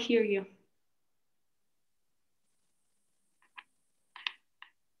still can't hear you.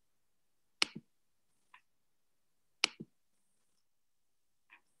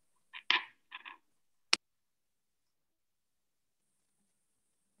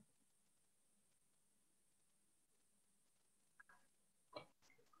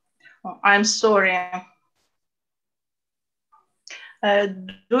 Oh, I'm sorry. Hello.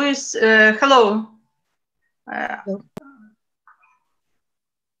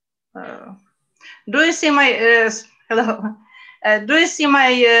 Do you see my hello? Do you see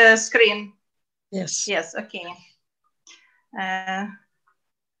my screen? Yes. Yes. Okay.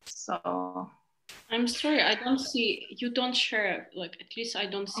 So. I'm sorry, I don't see. You don't share. Like at least I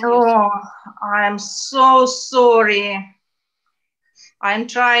don't see. Oh, I'm so sorry. I'm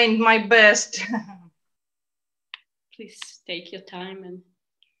trying my best. Please take your time and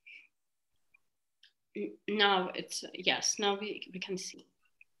now it's, yes, now we can see.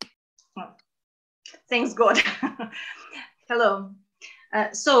 Oh, thanks God. Hello.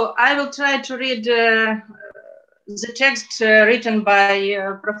 So I will try to read the text written by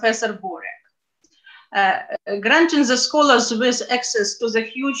Professor Boriak. Granting the scholars with access to the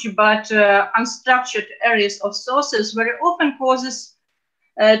huge but unstructured areas of sources very often causes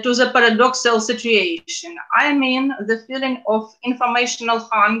to the paradoxical situation. I mean, the feeling of informational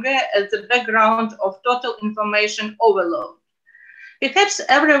hunger at the background of total information overload. Perhaps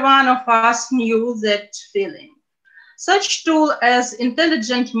every one of us knew that feeling. Such tool as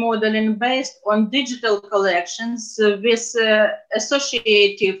intelligent modeling based on digital collections with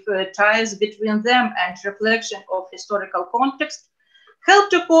associative ties between them and reflection of historical context help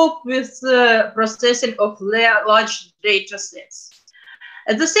to cope with processing of large data sets.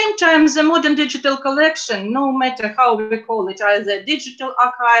 At the same time, the modern digital collection, no matter how we call it, either a digital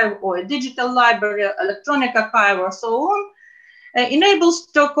archive or a digital library, electronic archive, or so on, enables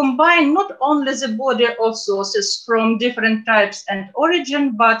to combine not only the body of sources from different types and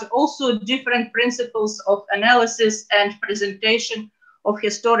origin, but also different principles of analysis and presentation of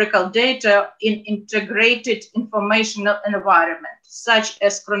historical data in integrated informational environment, such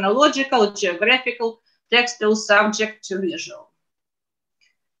as chronological, geographical, textual, subject to visual.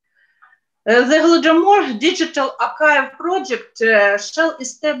 The Holodomor Digital Archive project shall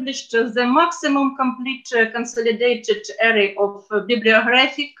establish the maximum complete consolidated array of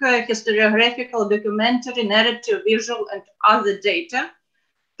bibliographic, historiographical, documentary, narrative, visual, and other data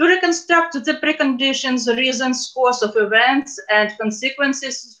to reconstruct the preconditions, reasons, course of events, and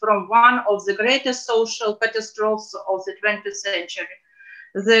consequences from one of the greatest social catastrophes of the 20th century,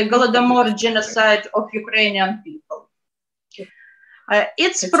 the Holodomor genocide of Ukrainian people.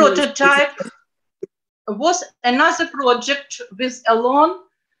 Its prototype was another project with a long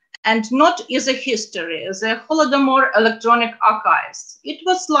and not easy history, the Holodomor Electronic Archives. It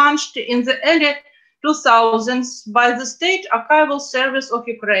was launched in the early 2000s by the State Archival Service of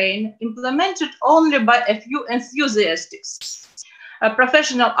Ukraine, implemented only by a few enthusiasts,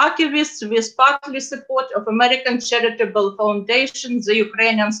 professional archivists with partly support of American charitable foundation, the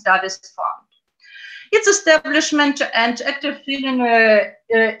Ukrainian Studies Fund. Its establishment and active filling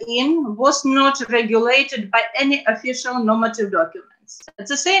in was not regulated by any official normative documents. At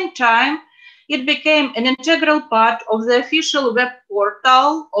the same time, it became an integral part of the official web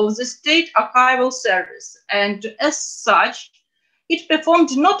portal of the State Archival Service, and as such, it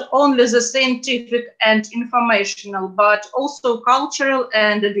performed not only the scientific and informational, but also cultural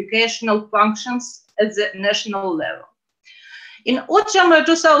and educational functions at the national level. In autumn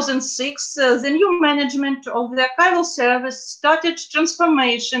 2006, the new management of the archival service started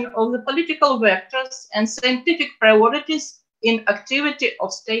transformation of the political vectors and scientific priorities in activity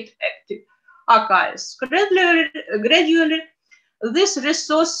of state active archives. Gradually, this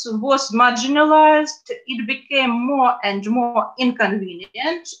resource was marginalized. It became more and more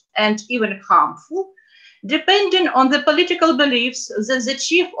inconvenient and even harmful, depending on the political beliefs that the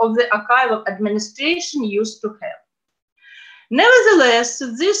chief of the archival administration used to have. Nevertheless,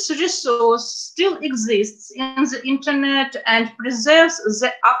 this resource still exists in the internet and preserves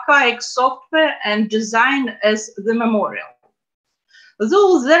the archaic software and design as the memorial.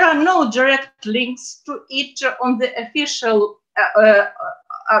 Though there are no direct links to it on the official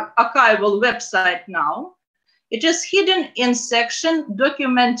archival website now, it is hidden in section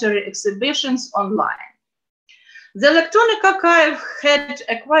documentary exhibitions online. The electronic archive had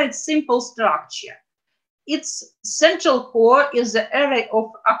a quite simple structure. Its central core is the array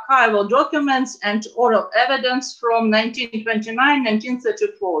of archival documents and oral evidence from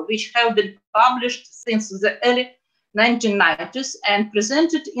 1929-1934, which have been published since the early 1990s and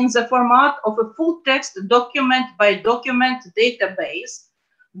presented in the format of a full-text document-by-document database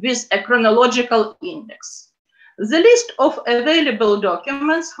with a chronological index. The list of available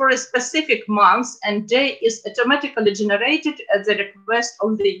documents for a specific month and day is automatically generated at the request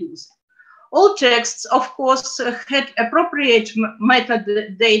of the user. All texts, of course, had appropriate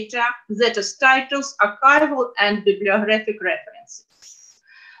metadata, that is, titles, archival, and bibliographic references.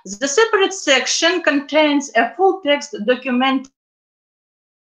 The separate section contains a full-text document.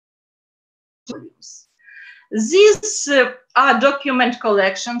 These are document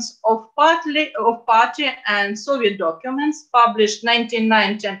collections of party and Soviet documents published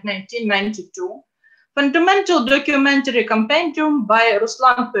 1990 and 1992, fundamental documentary compendium by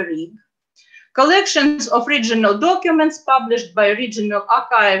Ruslan Perig, collections of regional documents published by regional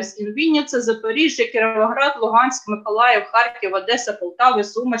archives in Vinnytsia, Zaporizhzhia, Kirovograd, Luhansk, Mykolaiv, Kharkiv, Odessa, Poltava,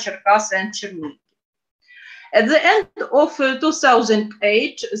 Suma, Cherkasy, and Chernivtsi. At the end of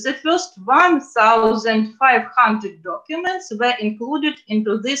 2008, the first 1,500 documents were included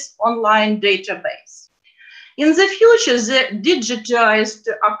into this online database. In the future, the digitized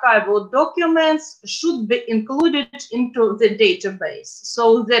archival documents should be included into the database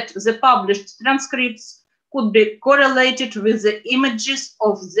so that the published transcripts could be correlated with the images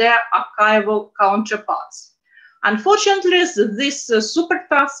of their archival counterparts. Unfortunately, this super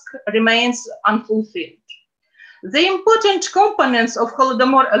task remains unfulfilled. The important components of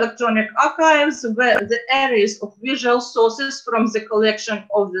Holodomor electronic archives were the areas of visual sources from the collection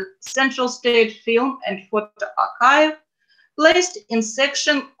of the Central State Film and Photo Archive, placed in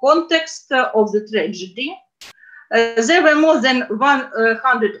section Context of the Tragedy. There were more than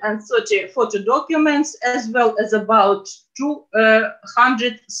 130 photo documents, as well as about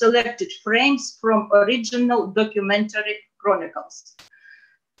 200 selected frames from original documentary chronicles.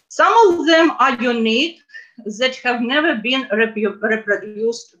 Some of them are unique, that have never been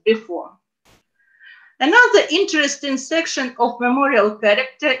reproduced before. Another interesting section of memorial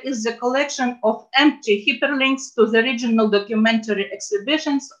character is the collection of empty hyperlinks to the regional documentary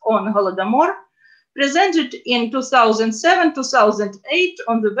exhibitions on Holodomor, presented in 2007-2008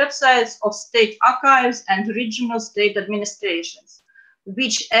 on the websites of state archives and regional state administrations,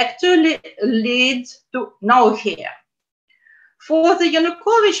 which actually lead to now here. For the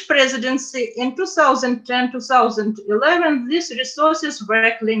Yanukovych presidency in 2010-2011, these resources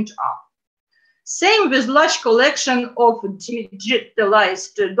were cleaned up. Same with large collection of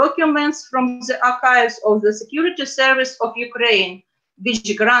digitalized documents from the archives of the Security Service of Ukraine,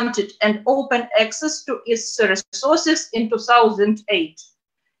 which granted an open access to its resources in 2008.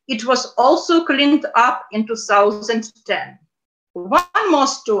 It was also cleaned up in 2010. One more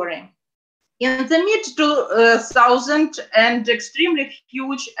story. In the mid-2000s, and extremely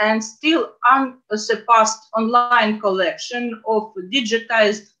huge and still unsurpassed online collection of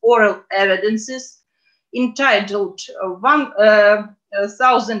digitized oral evidences entitled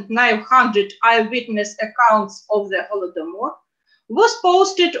 1,900 eyewitness accounts of the Holodomor, was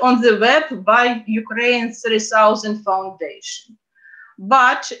posted on the web by Ukraine 3000 Foundation.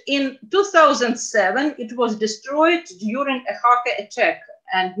 But in 2007, it was destroyed during a hacker attack,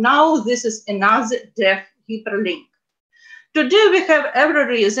 and now this is another deaf hyperlink. Today, we have every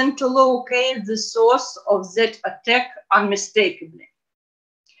reason to locate the source of that attack unmistakably.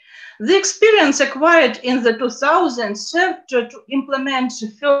 The experience acquired in the 2000s served to implement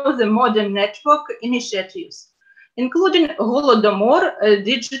further modern network initiatives, including Holodomor, a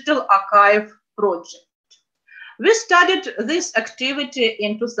digital archive project. We started this activity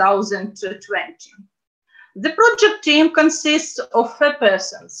in 2020. The project team consists of 4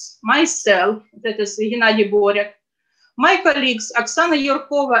 persons: myself, that is Hennadii Boriak, my colleagues Oksana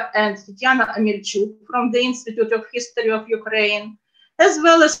Yurkova and Tetiana from the Institute of History of Ukraine, as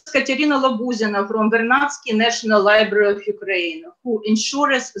well as Katerina Lobuzina from Vernadsky National Library of Ukraine, who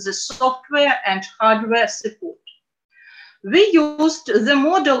ensures the software and hardware support. We used the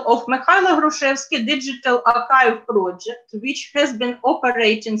model of Mikhailo Hrushevsky Digital Archive Project, which has been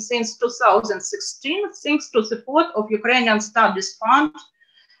operating since 2016, thanks to support of Ukrainian Studies Fund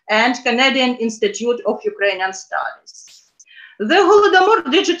and Canadian Institute of Ukrainian Studies. The Holodomor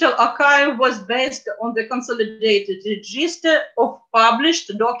Digital Archive was based on the consolidated register of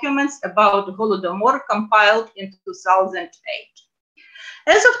published documents about Holodomor compiled in 2008.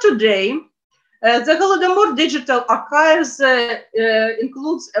 As of today, the Holodomor Digital Archives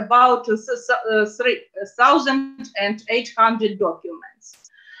includes about 3,800 documents.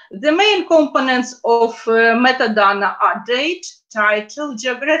 The main components of metadata are date, title,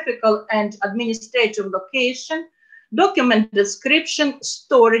 geographical and administrative location, document description,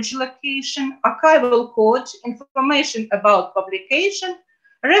 storage location, archival code, information about publication,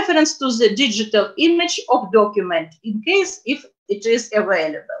 reference to the digital image of document in case if it is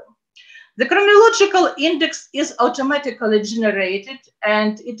available. The chronological index is automatically generated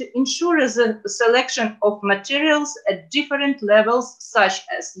and it ensures the selection of materials at different levels such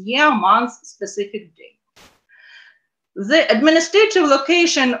as year, month, specific date. The administrative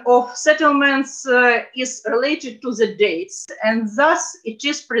location of settlements is related to the dates, and thus it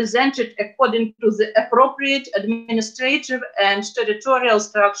is presented according to the appropriate administrative and territorial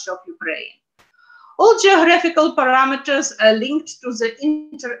structure of Ukraine. All geographical parameters are linked to the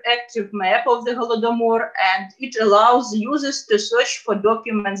interactive map of the Holodomor, and it allows users to search for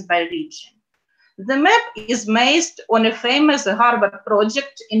documents by region. The map is based on a famous Harvard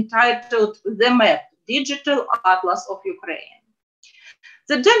project entitled The Map, Digital Atlas of Ukraine.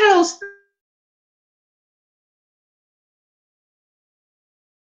 The general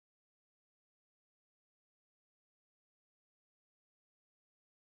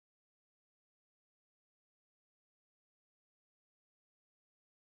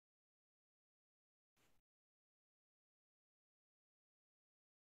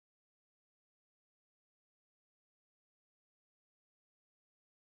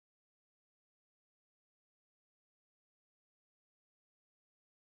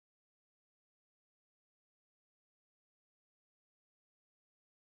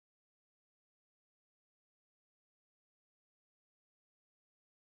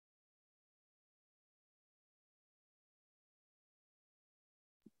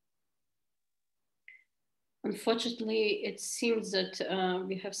Unfortunately, it seems that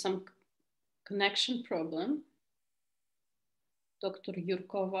we have some connection problem. Dr.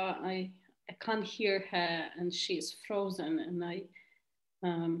 Yurkova, I can't hear her and she's frozen, and I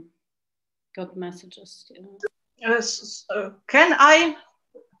got messages. Can I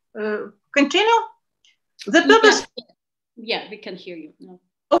continue? The purpose. Yeah, we can hear you now.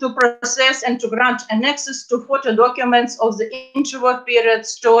 To process and to grant an access to photo documents of the interwar period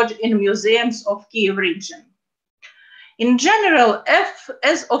stored in museums of Kyiv region. In general,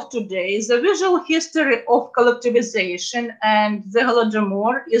 as of today, the visual history of collectivization and the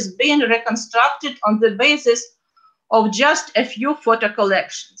Holodomor is being reconstructed on the basis of just a few photo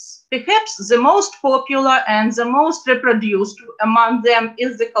collections. Perhaps the most popular and the most reproduced among them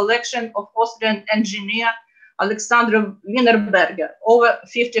is the collection of Austrian engineer Alexander Wienerberger, over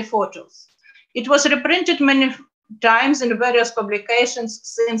 50 photos. It was reprinted many times in various publications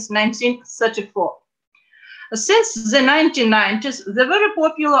since 1934. Since the 1990s, the very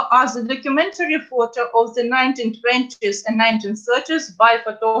popular are the documentary photo of the 1920s and 1930s by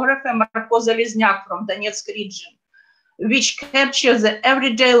photographer Marko Zalizniak from Donetsk region, which captures the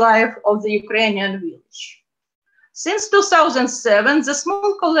everyday life of the Ukrainian village. Since 2007, the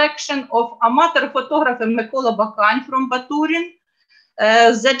small collection of amateur photographer Mykola Bakань from Baturin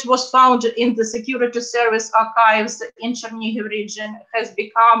that was found in the security service archives in Chernihiv region has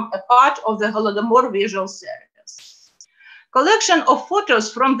become a part of the Holodomor visual series. Collection of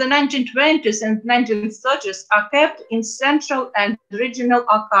photos from the 1920s and 1930s are kept in central and regional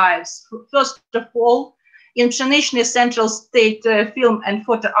archives. First of all, in Pshenichny Central State Film and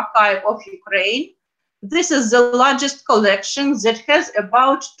Photo Archive of Ukraine. This is the largest collection that has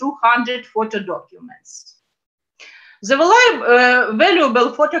about 200 photo documents. The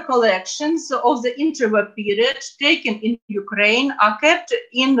valuable photo collections of the interwar period taken in Ukraine are kept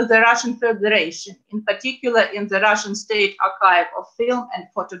in the Russian Federation, in particular in the Russian State Archive of Film and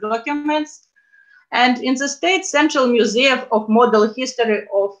Photo Documents, and in the State Central Museum of Model History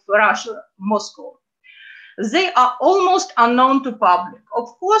of Russia, Moscow. They are almost unknown to public.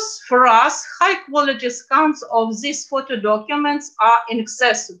 Of course, for us, high-quality scans of these photo documents are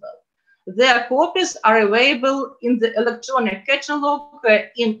inaccessible. Their copies are available in the electronic catalog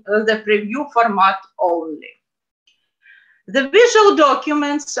in the preview format only. The visual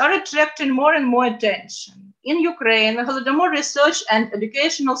documents are attracting more and more attention. In Ukraine, the Holodomor Research and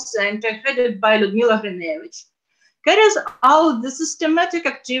Educational Center, headed by Lyudmila Hrinevich, carries out the systematic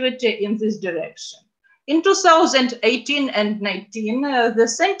activity in this direction. In 2018 and 19, the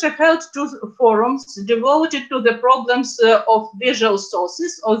center held 2 forums devoted to the problems of visual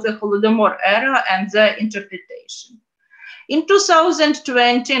sources of the Holodomor era and their interpretation. In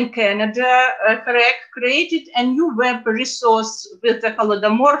 2020 in Canada, HREC created a new web resource with the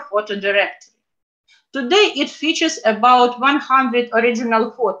Holodomor photo directory. Today, it features about 100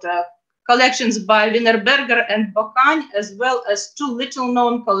 original photo collections by Wienerberger and Bokan, as well as 2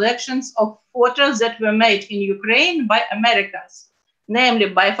 little-known collections of photos that were made in Ukraine by Americans, namely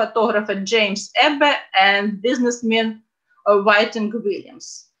by photographer James Ebbe and businessman Whiting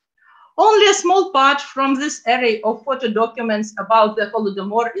Williams. Only a small part from this array of photo documents about the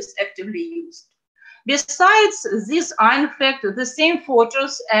Holodomor is actively used. Besides, these are in fact the same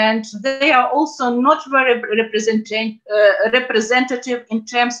photos, and they are also not very representative in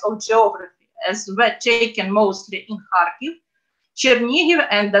terms of geography, as were taken mostly in Kharkiv, Chernihiv,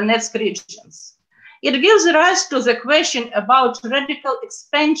 and Donetsk regions. It gives rise to the question about radical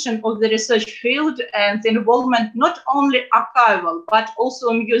expansion of the research field and the involvement not only archival, but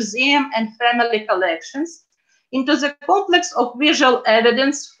also museum and family collections into the complex of visual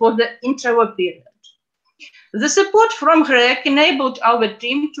evidence for the interwar period. The support from HREC enabled our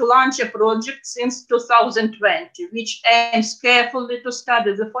team to launch a project since 2020, which aims carefully to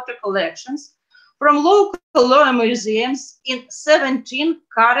study the photo collections from local law museums in 17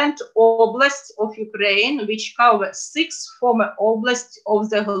 current oblasts of Ukraine, which cover 6 former oblasts of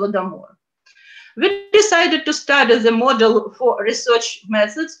the Holodomor. We decided to study the model for research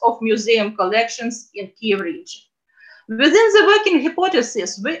methods of museum collections in Kyiv region. Within the working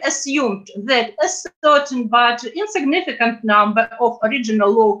hypothesis, we assumed that a certain but insignificant number of original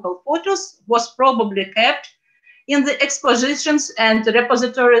local photos was probably kept in the expositions and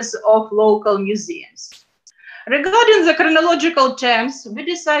repositories of local museums. Regarding the chronological terms, we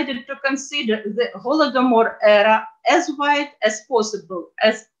decided to consider the Holodomor era as wide as possible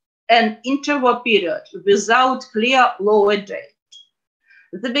as an interwar period without clear lower date.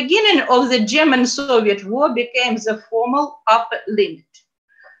 The beginning of the German-Soviet war became the formal upper limit.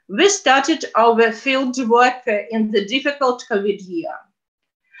 We started our field work in the difficult COVID year.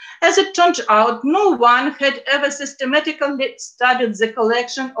 As it turned out, no one had ever systematically studied the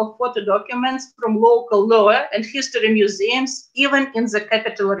collection of photo documents from local law and history museums, even in the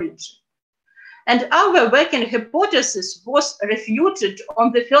capital region. And our working hypothesis was refuted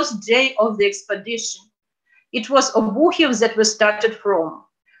on the first day of the expedition. It was Obukhiev that we started from.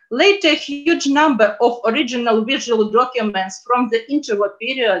 Later, a huge number of original visual documents from the interwar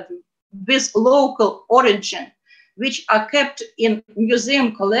period with local origin, which are kept in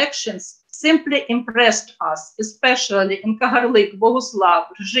museum collections, simply impressed us, especially in Kagarlik, Boguslav,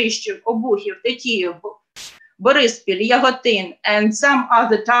 Rzhishchev, Obukhiev, Tetiana, Borispil, Yagotin, and some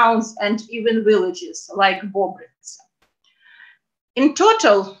other towns and even villages like Bobritsa. In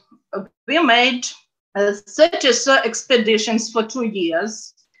total, we made 30 expeditions for 2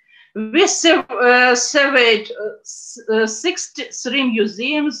 years. We surveyed 63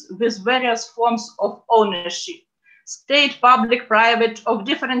 museums with various forms of ownership, state, public, private, of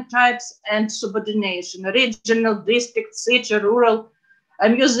different types and subordination, regional, district, city, rural,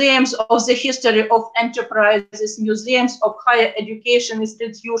 museums of the history of enterprises, museums of higher education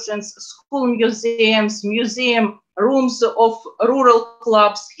institutions, school museums, museum rooms of rural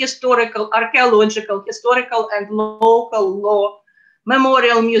clubs, historical, archaeological, historical and local law,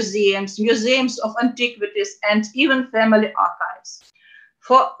 memorial museums, museums of antiquities, and even family archives.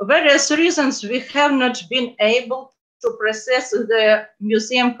 For various reasons, we have not been able to process the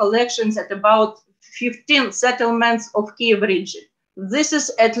museum collections at about 15 settlements of Kyiv region. This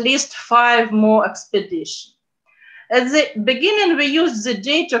is at least 5 more expeditions. At the beginning, we used the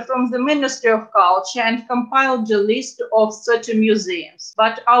data from the Ministry of Culture and compiled a list of 30 museums,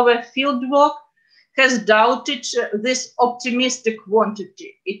 but our fieldwork has doubted this optimistic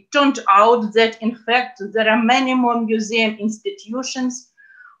quantity. It turned out that, in fact, there are many more museum institutions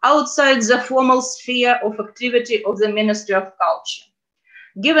outside the formal sphere of activity of the Ministry of Culture.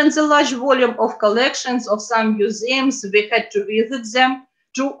 Given the large volume of collections of some museums, we had to visit them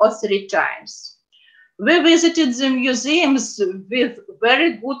 2 or 3 times. We visited the museums with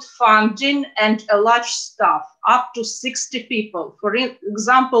very good funding and a large staff, up to 60 people, for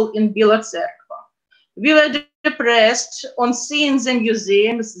example, in Bila Tserkva. We were depressed on seeing the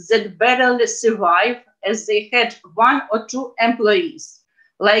museums that barely survive, as they had 1 or 2 employees,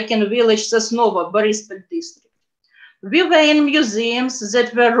 like in village Sosnovo, Borispol district. We were in museums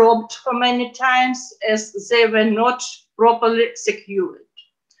that were robbed for many times, as they were not properly secured.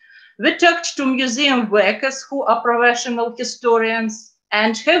 We talked to museum workers who are professional historians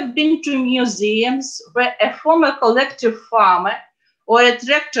and have been to museums where a former collective farmer or a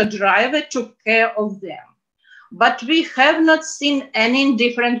tractor driver took care of them. But we have not seen any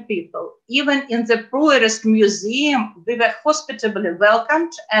indifferent people. Even in the poorest museum, we were hospitably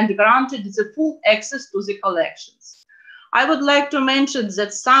welcomed and granted the full access to the collections. I would like to mention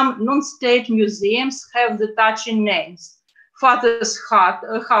that some non-state museums have the touching names: Father's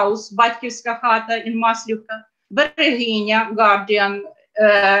House, Батьківська хата in Maslivka, Берегиня, Guardian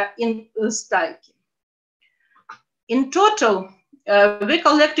in Stayki. In total, we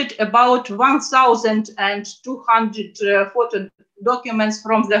collected about 1,200 photo documents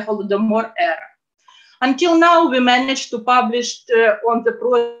from the Holodomor era. Until now, we managed to publish on the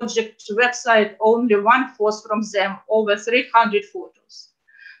project website only 1/4 from them, over 300 photos.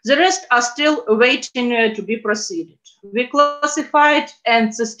 The rest are still waiting to be proceeded. We classified and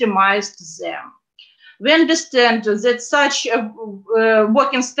systemized them. We understand that such a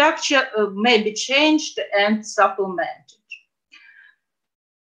working structure may be changed and supplemented.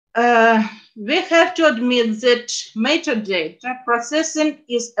 We have to admit that metadata processing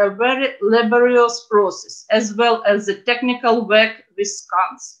is a very laborious process, as well as the technical work with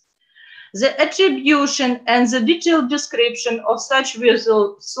scans. The attribution and the detailed description of such visual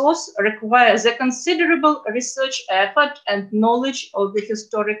source requires a considerable research effort and knowledge of the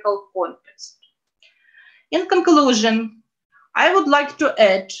historical context. In conclusion, I would like to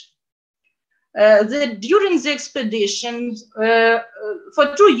add that during the expedition, for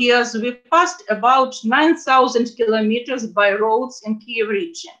 2 years, we passed about 9,000 kilometers by roads in Kyiv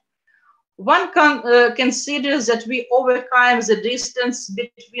region. One can consider that we overcame the distance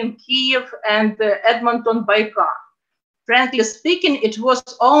between Kyiv and Edmonton by car. Frankly speaking, it was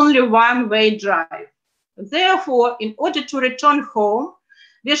only one-way drive. Therefore, in order to return home,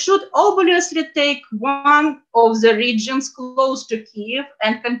 we should obviously take one of the regions close to Kyiv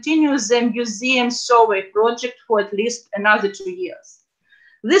and continue the museum survey project for at least another 2 years.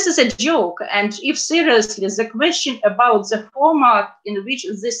 This is a joke, and if seriously, the question about the format in which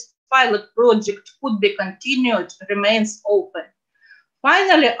this pilot project could be continued remains open.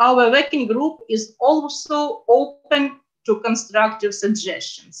 Finally, our working group is also open to constructive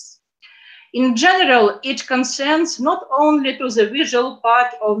suggestions. In general, it concerns not only to the visual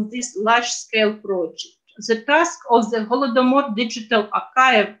part of this large-scale project. The task of the Holodomor Digital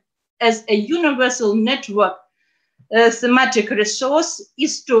Archive as a universal network thematic resource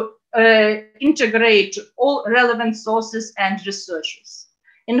is to integrate all relevant sources and researchers.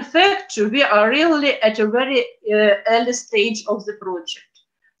 In fact, we are really at a very early stage of the project.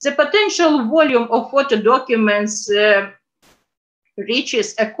 The potential volume of photo documents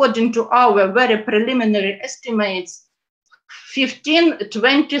reaches, according to our very preliminary estimates,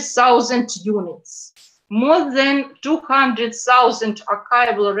 15,000–20,000 units. More than 200,000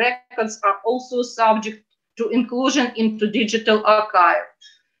 archival records are also subject to inclusion into digital archive.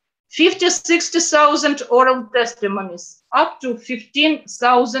 50–60,000 oral testimonies, up to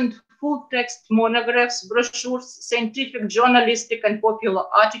 15,000 full-text monographs, brochures, scientific, journalistic, and popular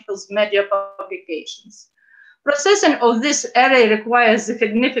articles, media publications. Processing of this array requires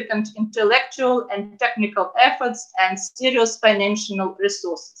significant intellectual and technical efforts and serious financial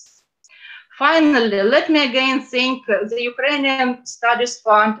resources. Finally, let me again thank the Ukrainian Studies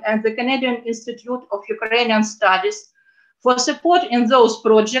Fund and the Canadian Institute of Ukrainian Studies for support in those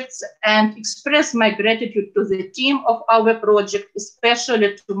projects and express my gratitude to the team of our project,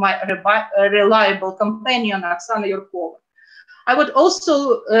 especially to my reliable companion, Oksana Yurkova. I would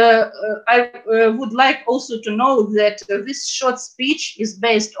also, would like also to know that this short speech is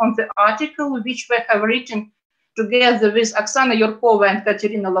based on the article which we have written together with Oksana Yurkova and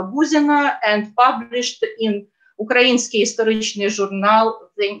Katerina Labuzina and published in Український історичний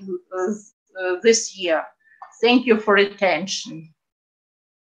журнал this year. Thank you for attention.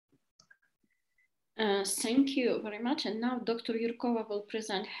 Thank you very much. And now Dr. Yurkova will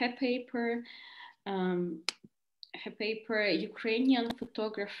present her paper, Ukrainian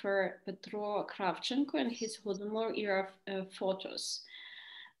photographer Petro Shevchenko and his Holodomor era photos.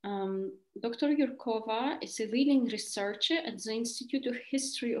 Dr. Yurkova is a leading researcher at the Institute of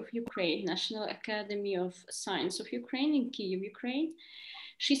History of Ukraine, National Academy of Science of Ukraine in Kyiv, Ukraine.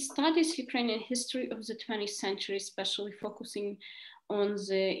 She studies Ukrainian history of the 20th century, especially focusing on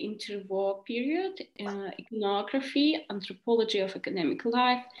the interwar period, iconography, anthropology of academic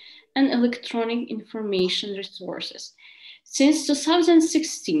life, and electronic information resources. Since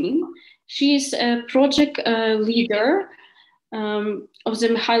 2016, she is a project leader of the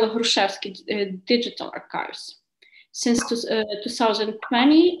Mikhailo Hrushevsky Digital Archives. Since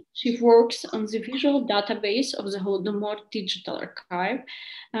 2020, she works on the visual database of the Holodomor Digital Archive.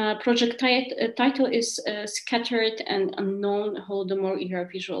 Project title is Scattered and Unknown Holodomor Era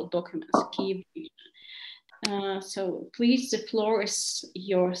Visual Documents, Kyiv region. So please, the floor is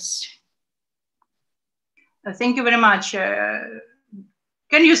yours. Thank you very much.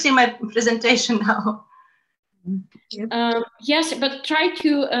 Can you see my presentation now? Yes, but try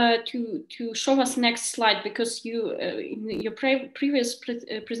to show us next slide, because you in your previous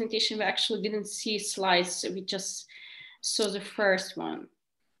presentation we actually didn't see slides. We just saw the first one.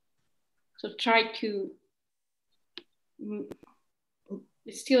 So try to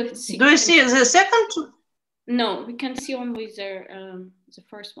still see. Do you see the second? No, we can see only the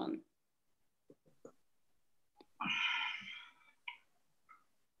first one.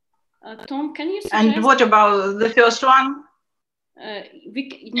 Tom, can you suggest? And what about the first one?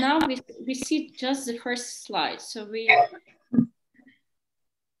 Now we see just the first slide, so we.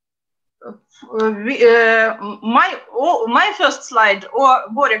 My first slide or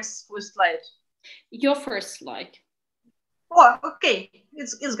Boriak's first slide? Your first slide. Oh, okay,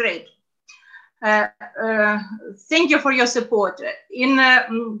 it's great. Thank you for your support. In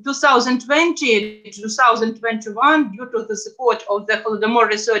 2020, 2021, due to the support of the Holodomor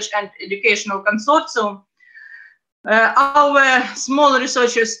Research and Educational Consortium, our small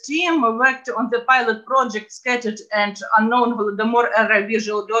researchers team worked on the pilot project Scattered and Unknown Holodomor Era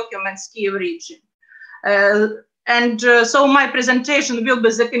Visual Documents Kyiv region. So my presentation will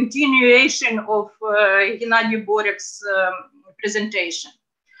be the continuation of Hennadii Boriak's presentation.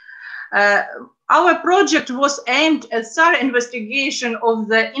 Our project was aimed at thorough investigation of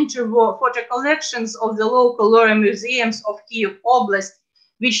the interwar photo collections of the local Lore museums of Kyiv Oblast,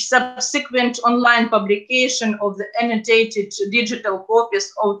 which subsequent online publication of the annotated digital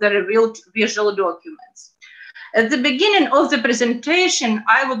copies of the revealed visual documents. At the beginning of the presentation,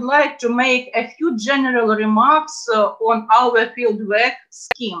 I would like to make a few general remarks on our fieldwork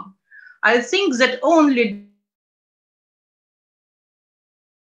scheme. I think that only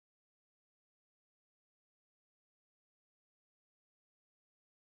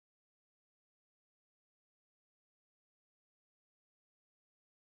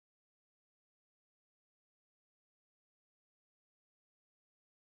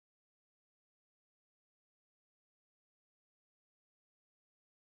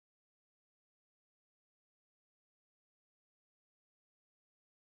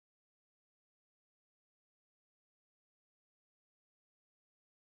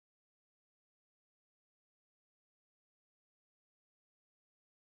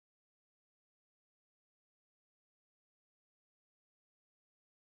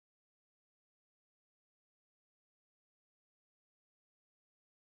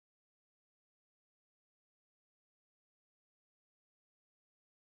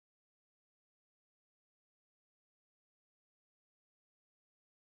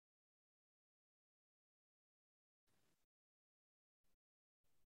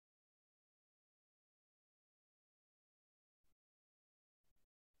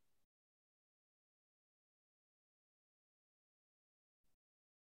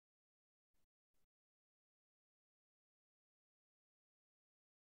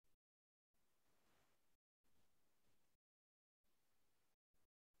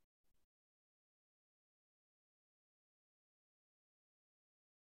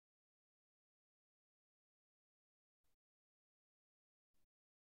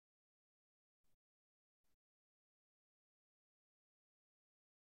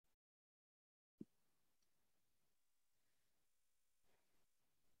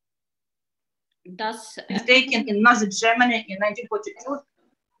Thus, taken in Nazi Germany in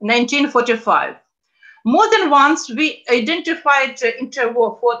 1945. More than once, we identified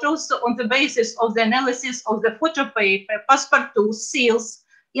interwar photos on the basis of the analysis of the photo paper, passepartout, seals,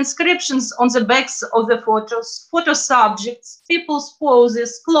 inscriptions on the backs of the photos, photo subjects, people's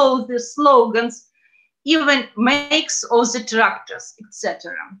poses, clothes, slogans, even makes of the tractors,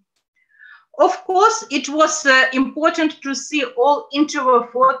 etc. Of course, it was important to see all interwar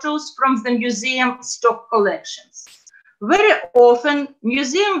photos from the museum stock collections. Very often,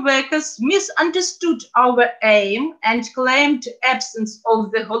 museum workers misunderstood our aim and claimed absence of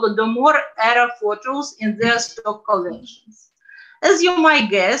the Holodomor era photos in their stock collections. As you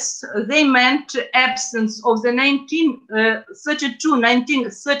might guess, they meant absence of the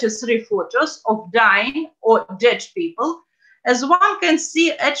 1932-1933 photos of dying or dead people, as one can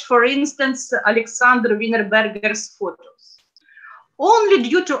see at, for instance, Alexander Wienerberger's photos. Only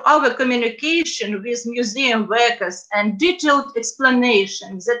due to our communication with museum workers and detailed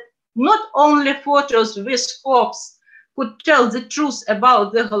explanations that not only photos with corpses could tell the truth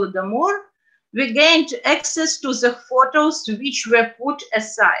about the Holodomor, we gained access to the photos which were put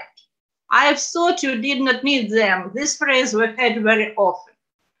aside. I thought you did not need them. This phrase we had very often.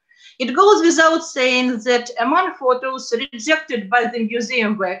 It goes without saying that among photos rejected by the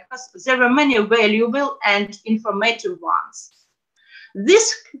museum workers, there were many valuable and informative ones.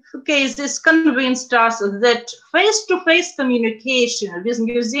 These cases convinced us that face-to-face communication with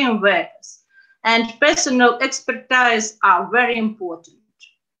museum workers and personal expertise are very important.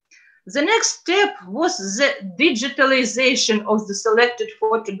 The next step was the digitalization of the selected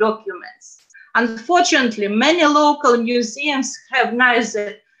photo documents. Unfortunately, many local museums have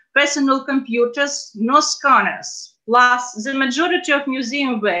neither personal computers nor scanners. Plus, the majority of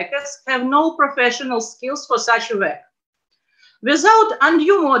museum workers have no professional skills for such work. Without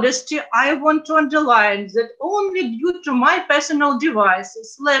undue modesty, I want to underline that only due to my personal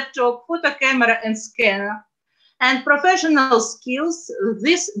devices, laptop, photo camera and scanner, and professional skills,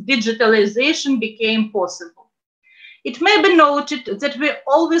 this digitalization became possible. It may be noted that we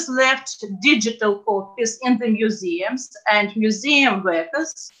always left digital copies in the museums, and museum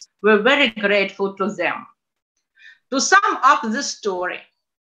workers were very grateful to them. To sum up the story,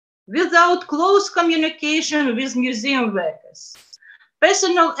 without close communication with museum workers,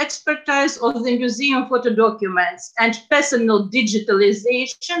 personal expertise of the museum photo documents, and personal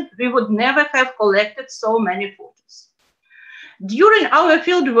digitalization, we would never have collected so many photos. During our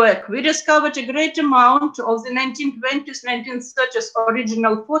fieldwork, we discovered a great amount of the 1920s, 1930s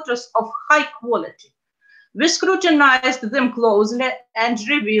original photos of high quality. We scrutinized them closely and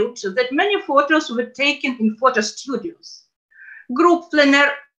revealed that many photos were taken in photo studios. Group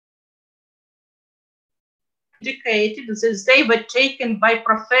plenaire indicated that they were taken by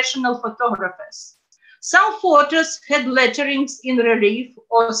professional photographers. Some photos had letterings in relief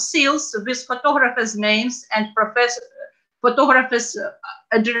or seals with photographers' names and photographers'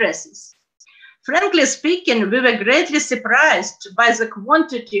 addresses. Frankly speaking, we were greatly surprised by the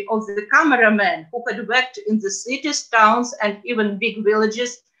quantity of the cameramen who had worked in the cities, towns, and even big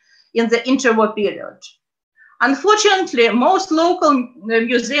villages in the interwar period. Unfortunately, most local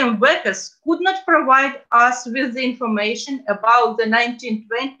museum workers could not provide us with the information about the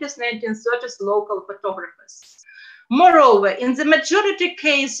 1920s, 1930s local photographers. Moreover, in the majority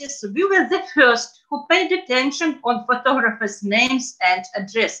cases, we were the first who paid attention on photographers' names and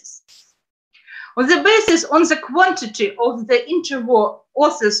addresses. On the basis on the quantity of the interwar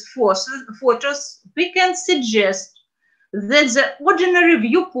authors' photos, we can suggest that the ordinary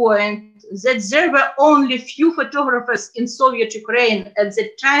viewpoint that there were only few photographers in Soviet Ukraine at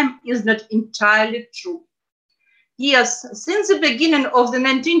that time is not entirely true. Yes, since the beginning of the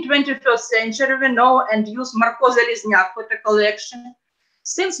 21st century, we know and use Marko Zalezniak photo collection.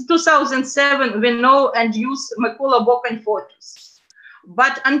 Since 2007, we know and use Mykola Bokань photos.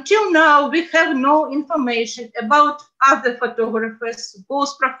 But until now, we have no information about other photographers,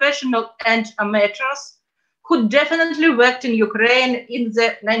 both professional and amateurs, who definitely worked in Ukraine in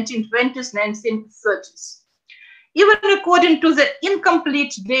the 1920s, 1930s. Even according to the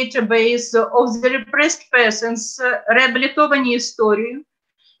incomplete database of the repressed persons, Реабилитованные истории,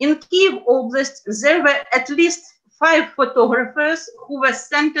 in Kyiv Oblast, there were at least 5 photographers who were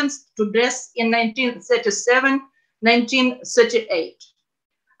sentenced to death in 1937, 1938.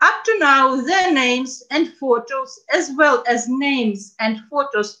 Up to now, their names and photos, as well as names and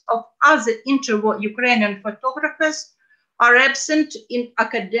photos of other interwar Ukrainian photographers, are absent in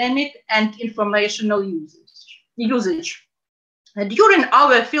academic and informational usage. During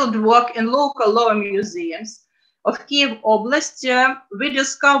our field work in local law museums, of Kyiv Oblast, we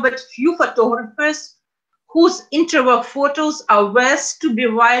discovered few photographers whose interwar photos are worth to be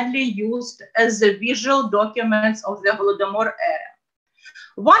widely used as the visual documents of the Holodomor era.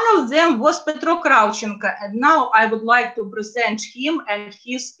 One of them was Petro Kravchenko, and now I would like to present him and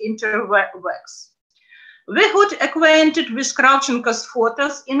his interwar works. We got acquainted with Kravchenko's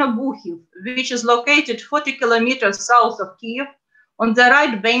photos in Obuchiv, which is located 40 kilometers south of Kyiv on the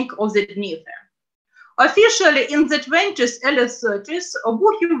right bank of the Dnieper. Officially, in the 20s, early 30s,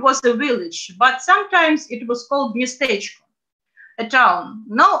 Obuchiv was a village, but sometimes it was called Mistechko, a town.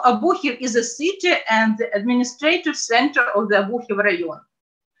 Now Obuchiv is a city and the administrative center of the Obuchiv Rayon.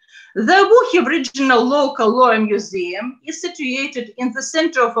 The Obuchiv Regional Local Law Museum is situated in the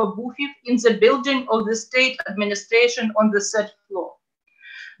center of Obuchiv in the building of the state administration on the 3rd floor.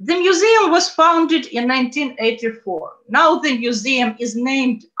 The museum was founded in 1984. Now the museum is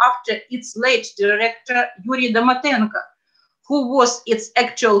named after its late director, Yuri Domatenko, who was its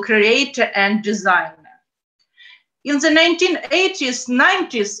actual creator and designer. In the 1980s,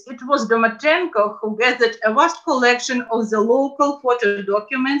 90s, it was Domatenko who gathered a vast collection of the local photo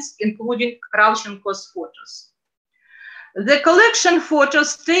documents, including Kravchenko's photos. The collection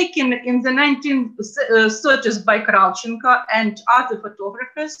photos taken in the 1930s by Kravchenko and other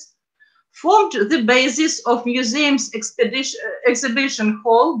photographers formed the basis of museum's exhibition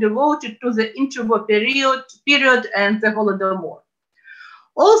hall devoted to the interwar period and the Holodomor.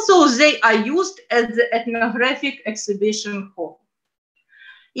 Also, they are used as the ethnographic exhibition hall.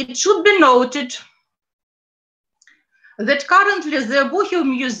 It should be noted that currently the Obuchiv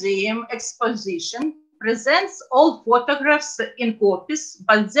Museum exposition presents all photographs in copies,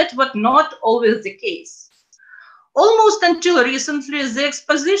 but that was not always the case. Almost until recently, the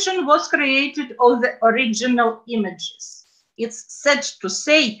exposition was created of the original images. It's sad to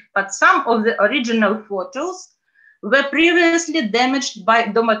say, but some of the original photos were previously damaged by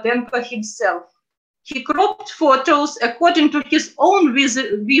Domatenko himself. He cropped photos according to his own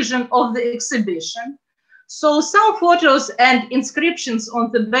vision of the exhibition, so some photos and inscriptions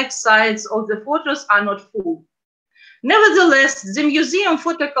on the back sides of the photos are not full. Nevertheless, the museum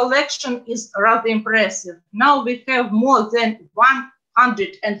photo collection is rather impressive. Now we have more than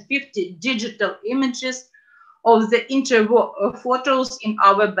 150 digital images of the interwar photos in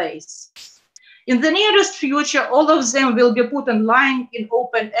our base. In the nearest future, all of them will be put online in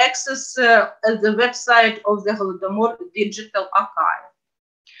open access at the website of the Holodomor Digital Archive.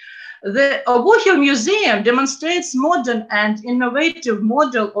 The Obuchiv Museum demonstrates modern and innovative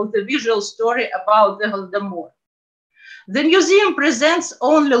model of the visual story about the Holodomor. The museum presents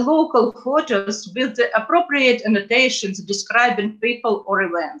only local photos with the appropriate annotations describing people or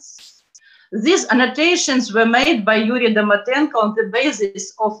events. These annotations were made by Yuri Domatenko on the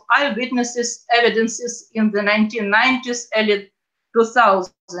basis of eyewitnesses' evidences in the 1990s, early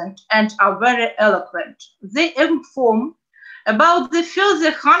 2000s, and are very eloquent. They inform about the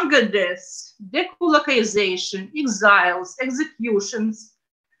further hunger deaths, decolonization, exiles, executions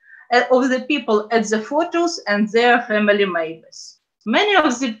of the people at the photos and their family members. Many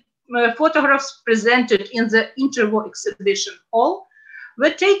of the photographs presented in the interwar exhibition hall were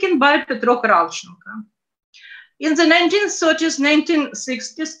taken by Petro Kravchenko. In the 1930s,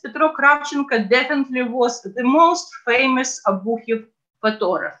 1960s, Petro Kravchenko definitely was the most famous Obuchiv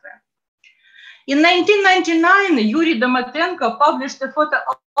photographer. In 1999, Yuri Domatenko published a photo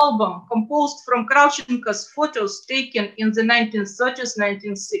album composed from Kravchenko's photos taken in the 1930s,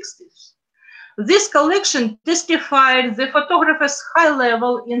 1960s. This collection testified the photographer's high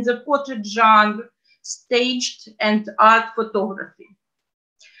level in the portrait genre, staged and art photography.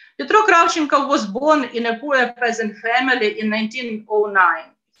 Petro Kravchenko was born in a poor peasant family in 1909.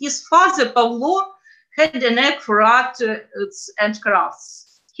 His father, Pavlo, had a knack for arts and crafts.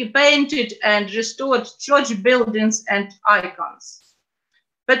 He painted and restored church buildings and icons.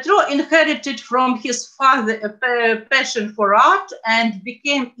 Petro inherited from his father a passion for art and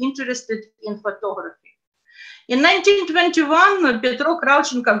became interested in photography. In 1921, Petro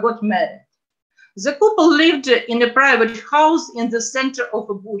Kravchenko got married. The couple lived in a private house in the center of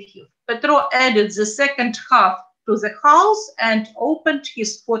Obuchiv. Petro added the second half to the house and opened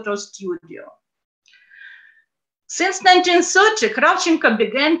his photo studio. Since 1930, Kravchenko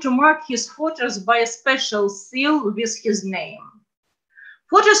began to mark his photos by a special seal with his name.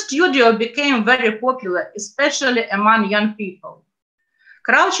 Photo studio became very popular, especially among young people.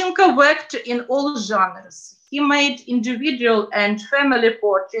 Kravchenko worked in all genres. He made individual and family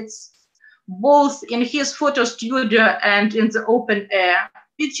portraits, both in his photo studio and in the open air,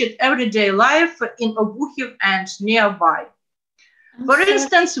 pictured everyday life in Obuchiv and nearby. For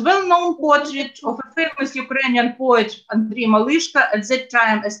instance, well-known portrait of a famous Ukrainian poet, Andriy Malishka, at that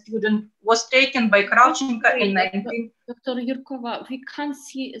time a student, was taken by Kravchenko in 19... Dr. Yurkova, we can't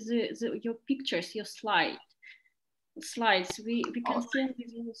see your pictures, your slides. We can see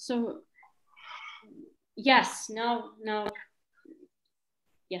them, so yes, now,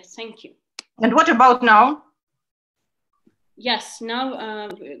 yes, thank you. And what about now? Yes, now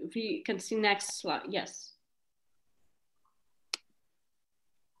we can see next slide, yes.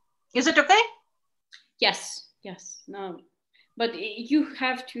 Is it okay? Yes, no, but you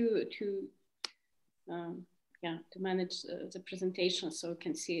have to manage the presentation so you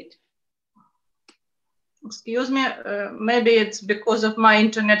can see it. Excuse me, maybe it's because of my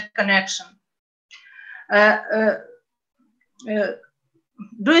internet connection.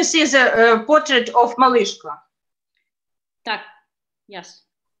 Do you see the portrait of Malishka? Так, yes.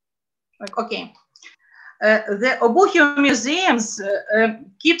 Okay. The Obukhiev Museums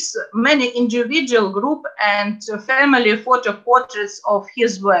keeps many individual, group, and family photo portraits of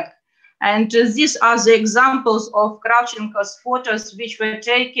his work. And these are the examples of Kravchenko's photos which were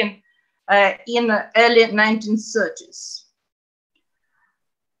taken in early 1930s.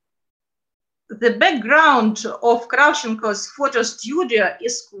 The background of Kravchenko's photo studio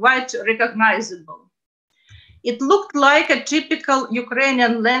is quite recognizable. It looked like a typical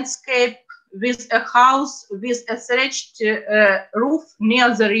Ukrainian landscape with a house with a thatched roof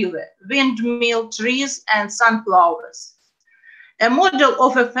near the river, windmill, trees, and sunflowers. A model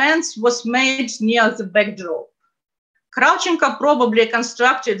of a fence was made near the backdrop. Kravchenko probably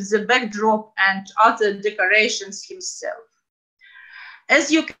constructed the backdrop and other decorations himself.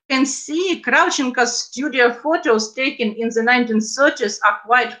 As you can see, Kravchenko's studio photos taken in the 1930s are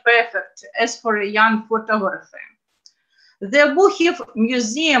quite perfect as for a young photographer. The Obukhiev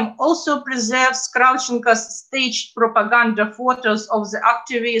Museum also preserves Kravchenko's staged propaganda photos of the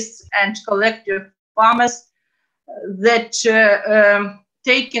activists and collective farmers that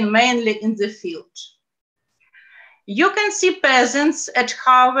taken mainly in the field. You can see peasants at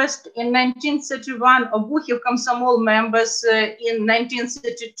harvest in 1931, Obukhiev Komsomol members in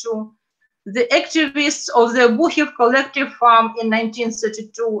 1932, the activists of the Obukhiev collective farm in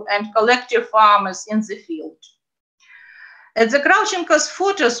 1932, and collective farmers in the field. At the Kravchenko's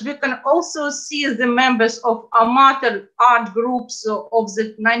photos, we can also see the members of amateur art groups of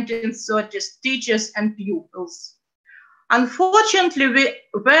the 1930s, teachers and pupils. Unfortunately, we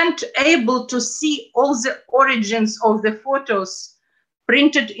weren't able to see all the origins of the photos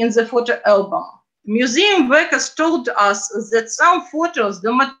printed in the photo album. Museum workers told us that some photos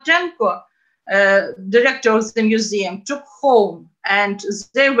Domatenko, director of the museum, took home and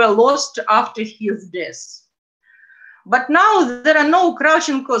they were lost after his death. But now there are no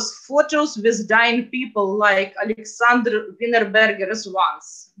Kravchenko's photos with dying people like Alexander Wienerberger's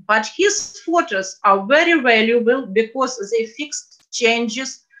ones. But his photos are very valuable because they fixed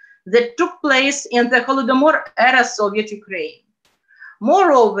changes that took place in the Holodomor era Soviet Ukraine.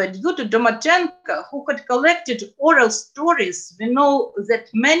 Moreover, due to Domatenko, who had collected oral stories, we know that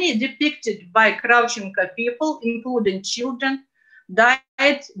many depicted by Kravchenko people, including children,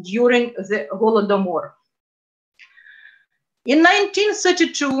 died during the Holodomor. In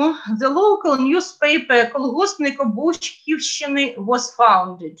 1932, the local newspaper Kolgostny Obukhivshchiny was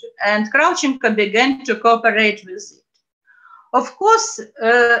founded, and Kravchenko began to cooperate with it. Of course,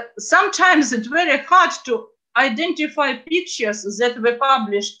 sometimes it's very hard to identify pictures that were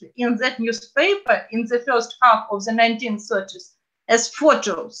published in that newspaper in the first half of the 1930s as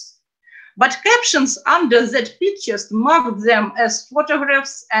photos. But captions under that pictures marked them as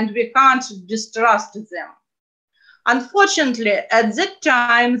photographs, and we can't distrust them. Unfortunately, at that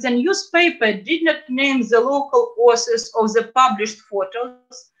time, the newspaper did not name the local authors of the published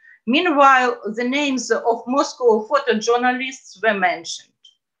photos. Meanwhile, the names of Moscow photojournalists were mentioned.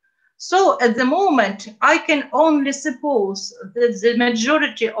 So at the moment, I can only suppose that the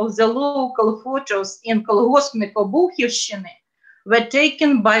majority of the local photos in Kolgostny Obukhivshchiny were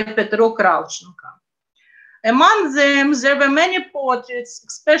taken by Petro Kravchenko. Among them, there were many portraits,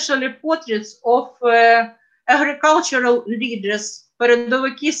 especially portraits of agricultural leaders,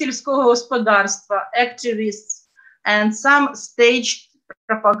 передовики сільського господарства, activists, and some staged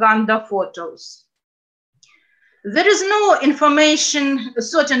propaganda photos. There is no information,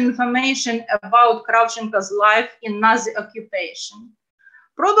 certain information about Kravchenko's life in Nazi occupation.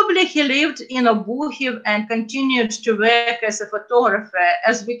 Probably he lived in Obukhiev and continued to work as a photographer,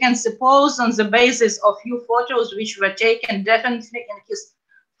 as we can suppose on the basis of few photos which were taken definitely in his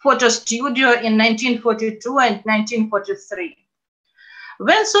photo studio in 1942 and 1943.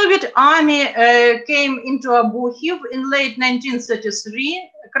 When Soviet army came into Abuhiv in late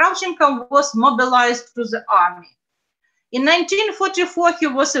 1933, Kravchenko was mobilized to the army. In 1944, he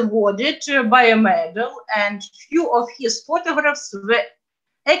was awarded by a medal, and few of his photographs were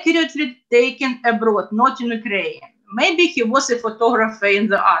accurately taken abroad, not in Ukraine. Maybe he was a photographer in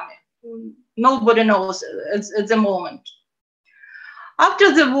the army. Nobody knows at the moment.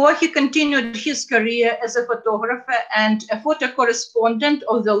 After the war, he continued his career as a photographer and a photo correspondent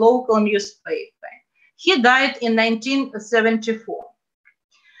of the local newspaper. He died in 1974.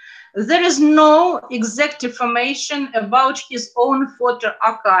 There is no exact information about his own photo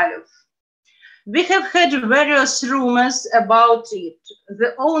archive. We have had various rumors about it.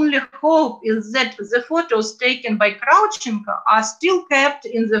 The only hope is that the photos taken by Kravchenko are still kept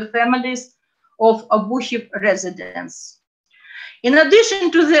in the families of Abuhiv residents. In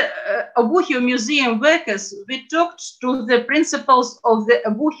addition to the Abuhiv Museum workers, we talked to the principals of the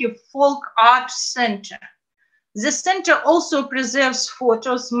Abuhiv Folk Art Center. The center also preserves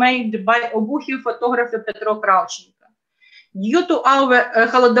photos made by Abuhiv photographer Petro Kravchenko. Due to our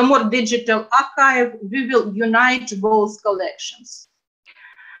Holodomor digital archive, we will unite both collections.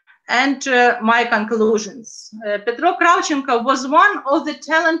 And my conclusions. Petro Kravchenko was one of the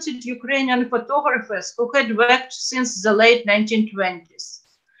talented Ukrainian photographers who had worked since the late 1920s.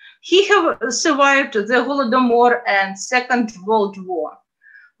 He have survived the Holodomor and Second World War,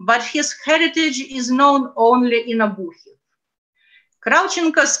 but his heritage is known only in Abuhiv.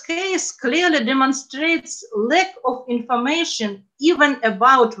 Kravchenko's case clearly demonstrates lack of information even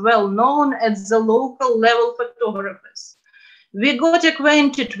about well-known at the local level photographers. We got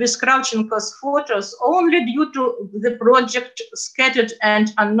acquainted with Kravchenko's photos only due to the project Scattered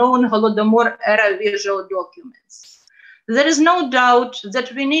and Unknown Holodomor era visual documents. There is no doubt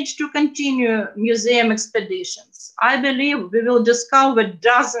that we need to continue museum expeditions. I believe we will discover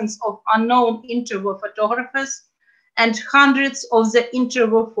dozens of unknown interview photographers and hundreds of the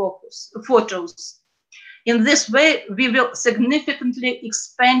interview photos. In this way, we will significantly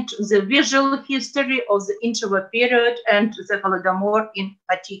expand the visual history of the interwar period and the Holodomor in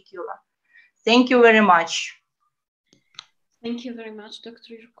particular. Thank you very much. Thank you very much,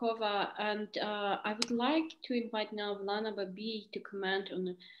 Dr. Yurkova. And I would like to invite now Lana Babi to comment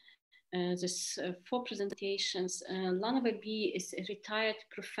on these 4 presentations. Lana Babi is a retired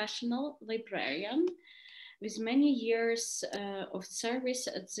professional librarian with many years of service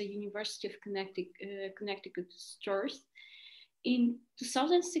at the University of Connecticut Stores. In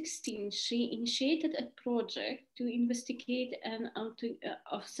 2016, she initiated a project to investigate and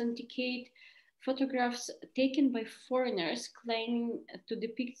authenticate photographs taken by foreigners claiming to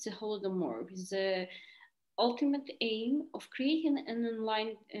depict the Holodomor, with the ultimate aim of creating an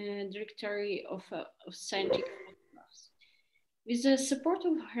online directory of authentic photographs. With the support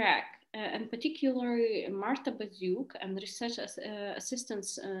of HRAC, and particularly Marta Baziuk and research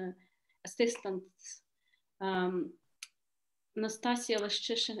assistants Nastasia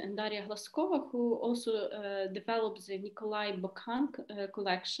Leshchishin and Daria Glaskova, who also developed the Nikolai Bokan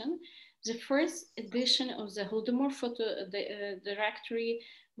collection. The first edition of the Holodomor photo directory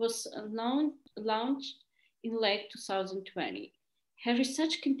was launched in late 2020. Her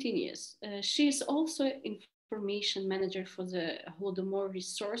research continues. She is also information manager for the Holodomor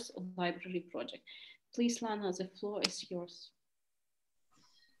Resource Library project. Please, Lana, the floor is yours.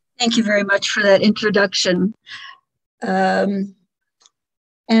 Thank you very much for that introduction. And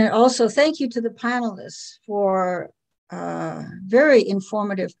also thank you to the panelists for very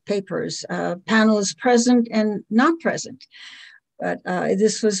informative papers, panelists present and not present. But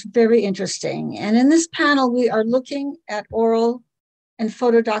this was very interesting. And in this panel, we are looking at oral and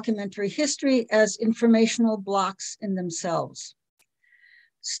photo documentary history as informational blocks in themselves.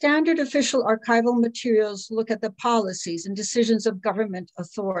 Standard official archival materials look at the policies and decisions of government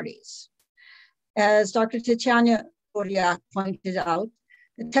authorities. As Dr. Tetiana Boriak pointed out,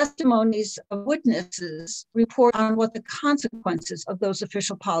 the testimonies of witnesses report on what the consequences of those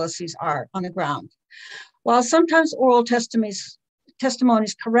official policies are on the ground. While sometimes oral testimonies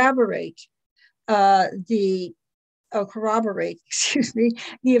corroborate the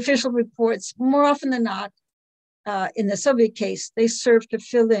official reports, more often than not, in the Soviet case, they serve to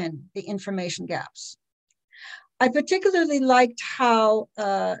fill in the information gaps. I particularly liked how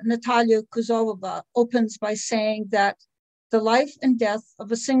Natalia Kuzovova opens by saying that the life and death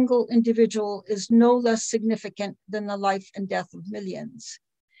of a single individual is no less significant than the life and death of millions.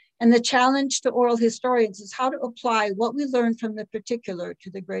 And the challenge to oral historians is how to apply what we learn from the particular to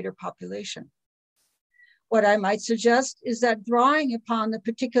the greater population. What I might suggest is that drawing upon the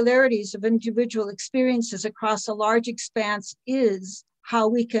particularities of individual experiences across a large expanse is how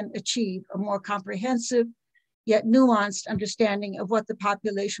we can achieve a more comprehensive yet nuanced understanding of what the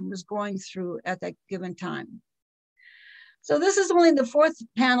population was going through at that given time. So this is only the fourth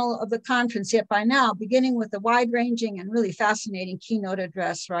panel of the conference, yet by now, beginning with the wide-ranging and really fascinating keynote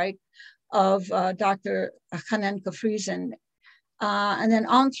address, right, of Dr. Shevchenko, and then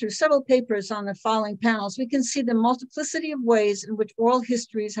on through several papers on the following panels, we can see the multiplicity of ways in which oral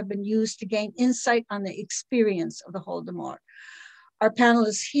histories have been used to gain insight on the experience of the Holodomor. Our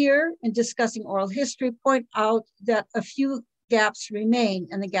panelists here in discussing oral history point out that a few gaps remain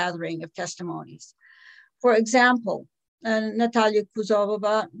in the gathering of testimonies. For example, Natalia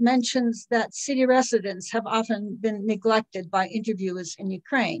Kuzovova mentions that city residents have often been neglected by interviewers in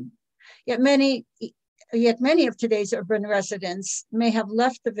Ukraine. Yet many of today's urban residents may have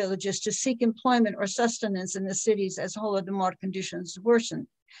left the villages to seek employment or sustenance in the cities as Holodomor conditions worsened,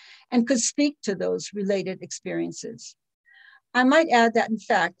 and could speak to those related experiences. I might add that, in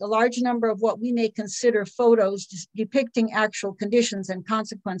fact, a large number of what we may consider photos depicting actual conditions and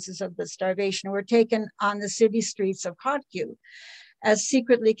consequences of the starvation were taken on the city streets of Kyiv, as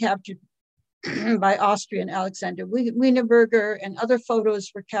secretly captured by Austrian Alexander Wienerberger, and other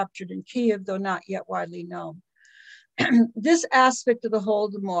photos were captured in Kyiv, though not yet widely known. This aspect of the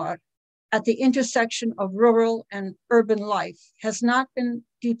Holodomor at the intersection of rural and urban life has not been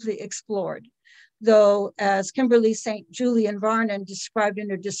deeply explored, though, as Kimberly St. Julian Varnon described in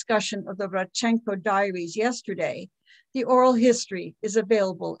her discussion of the Shevchenko diaries yesterday, the oral history is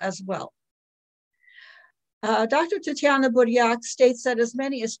available as well. Dr. Tetiana Boriak states that as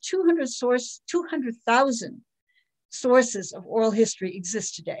many as 200,000 sources of oral history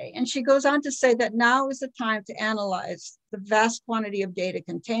exist today. And she goes on to say that now is the time to analyze the vast quantity of data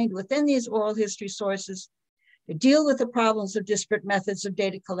contained within these oral history sources, to deal with the problems of disparate methods of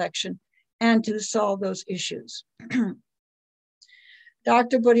data collection, and to solve those issues.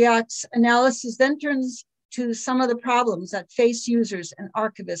 Dr. Boriak's analysis then turns to some of the problems that face users and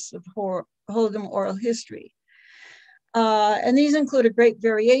archivists of Holodomor oral history. And these include a great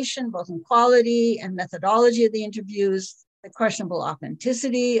variation, both in quality and methodology of the interviews, the questionable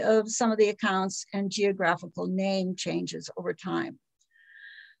authenticity of some of the accounts, and geographical name changes over time.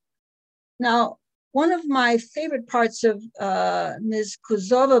 Now, one of my favorite parts of Ms.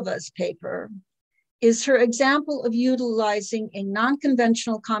 Kuzovova's paper is her example of utilizing a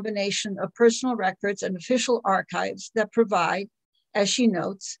non-conventional combination of personal records and official archives that provide, as she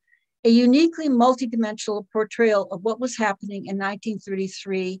notes, a uniquely multidimensional portrayal of what was happening in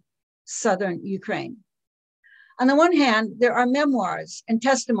 1933 southern Ukraine. On the one hand, there are memoirs and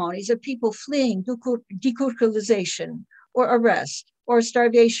testimonies of people fleeing deculturalization or arrest or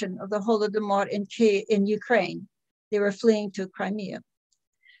starvation of the Holodomor in Ukraine. They were fleeing to Crimea.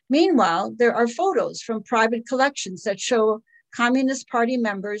 Meanwhile, there are photos from private collections that show Communist Party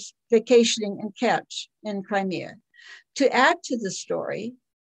members vacationing in Kerch in Crimea. To add to the story,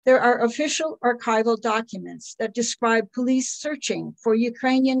 there are official archival documents that describe police searching for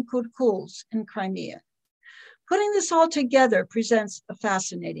Ukrainian kurkuls in Crimea. Putting this all together presents a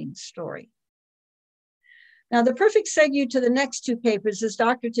fascinating story. Now, the perfect segue to the next two papers is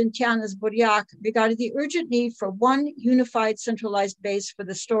Dr. Tetiana's Boriak regarding the urgent need for one unified centralized base for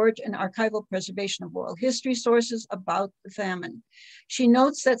the storage and archival preservation of oral history sources about the famine. She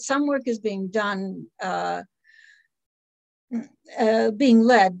notes that some work is being done, being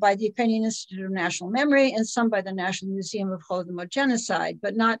led by the Ukrainian Institute of National Memory and some by the National Museum of Holodomor Genocide,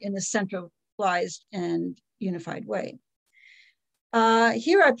 but not in a centralized and unified way.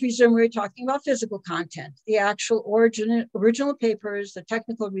 Here, I presume we're talking about physical content, the actual original papers, the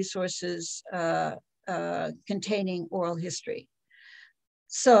technical resources containing oral history.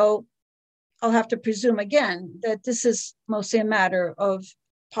 So I'll have to presume again that this is mostly a matter of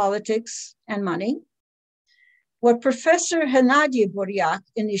politics and money. What Professor Hennadii Boriak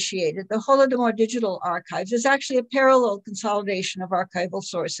initiated, the Holodomor Digital Archives, is actually a parallel consolidation of archival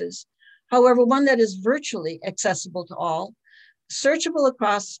sources, however, one that is virtually accessible to all, searchable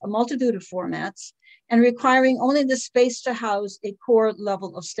across a multitude of formats, and requiring only the space to house a core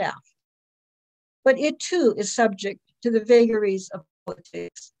level of staff. But it too is subject to the vagaries of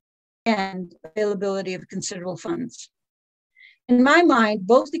politics and availability of considerable funds. In my mind,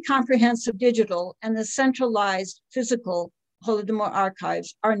 both the comprehensive digital and the centralized physical Holodomor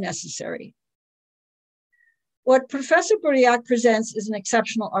archives are necessary. What Professor Boriak presents is an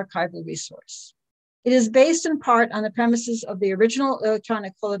exceptional archival resource. It is based in part on the premises of the original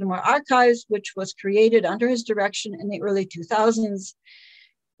electronic Holodomor archives, which was created under his direction in the early 2000s,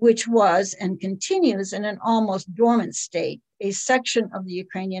 which was and continues in an almost dormant state, a section of the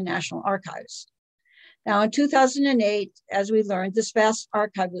Ukrainian National Archives. Now, in 2008, as we learned, this vast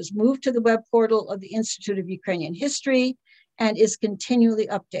archive was moved to the web portal of the Institute of Ukrainian History and is continually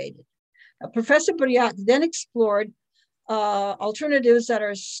updated. Professor Boriak then explored alternatives that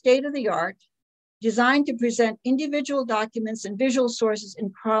are state-of-the-art, designed to present individual documents and visual sources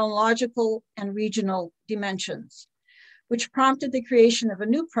in chronological and regional dimensions, which prompted the creation of a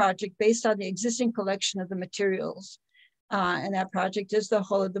new project based on the existing collection of the materials. And that project is the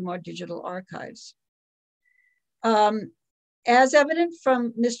Holodomor Digital Archives. As evident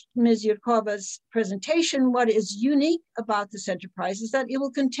from Ms. Yurkova's presentation, what is unique about this enterprise is that it will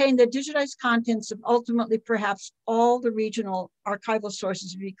contain the digitized contents of ultimately perhaps all the regional archival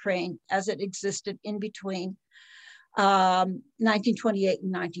sources of Ukraine as it existed in between 1928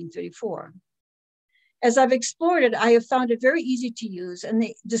 and 1934. As I've explored it, I have found it very easy to use, and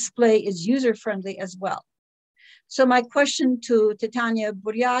the display is user-friendly as well. So my question to Tetiana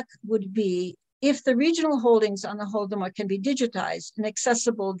Boriak would be, if the regional holdings on the Holodomor can be digitized and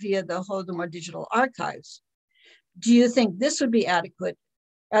accessible via the Holodomor Digital Archives, do you think this would be adequate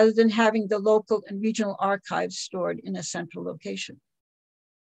rather than having the local and regional archives stored in a central location?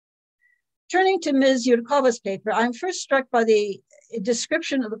 Turning to Ms. Yurkova's paper, I'm first struck by the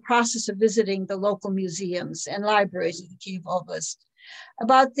description of the process of visiting the local museums and libraries of the Kyiv Oblast,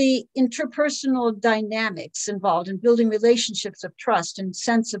 about the interpersonal dynamics involved in building relationships of trust and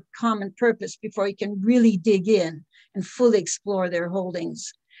sense of common purpose before you can really dig in and fully explore their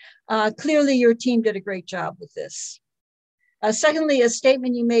holdings. Clearly, your team did a great job with this. Secondly, a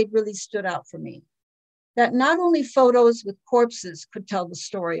statement you made really stood out for me, that not only photos with corpses could tell the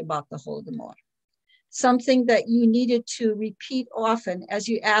story about the Holodomor, something that you needed to repeat often as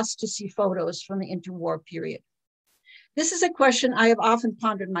you asked to see photos from the interwar period. This is a question I have often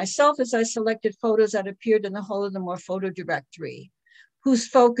pondered myself as I selected photos that appeared in the Holodomor photo directory, whose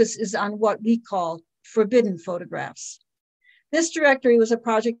focus is on what we call forbidden photographs. This directory was a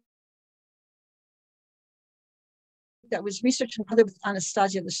project that was researched and with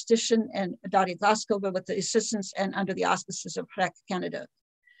Anastasia Listishin and Daria Glaskova with the assistance and under the auspices of PREC Canada.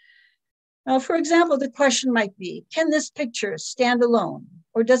 Now, for example, the question might be, can this picture stand alone,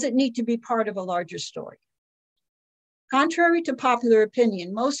 or does it need to be part of a larger story? Contrary to popular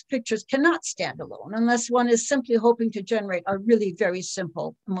opinion, most pictures cannot stand alone unless one is simply hoping to generate a really very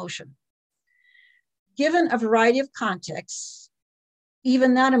simple emotion. Given a variety of contexts,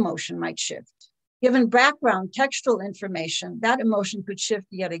 even that emotion might shift. Given background textual information, that emotion could shift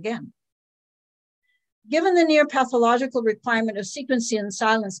yet again. Given the near pathological requirement of secrecy and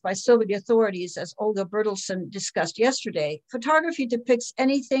silence by Soviet authorities, as Olga Bertelson discussed yesterday, photography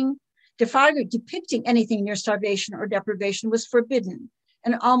depicting anything near starvation or deprivation was forbidden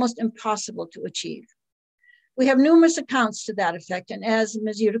and almost impossible to achieve. We have numerous accounts to that effect, and as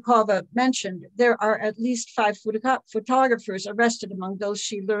Ms. Yurkova mentioned, there are at least 5 photographers arrested among those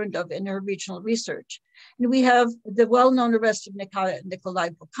she learned of in her regional research. And we have the well-known arrest of Nikolai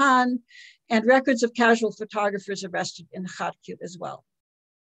Bukhan and records of casual photographers arrested in Kharkiv as well.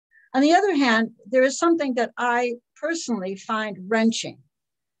 On the other hand, there is something that I personally find wrenching,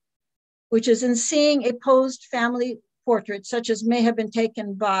 which is in seeing a posed family portrait, such as may have been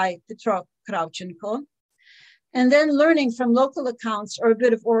taken by Petro Shevchenko, and then learning from local accounts or a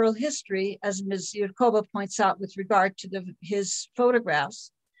bit of oral history, as Ms. Yurkova points out with regard to his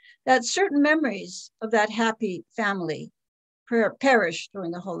photographs, that certain memories of that happy family perished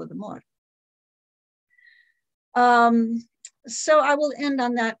during the Holodomor. So I will end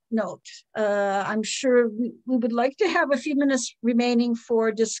on that note. I'm sure we would like to have a few minutes remaining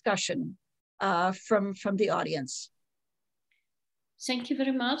for discussion from the audience. Thank you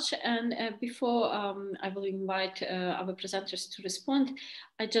very much. And before I will invite our presenters to respond,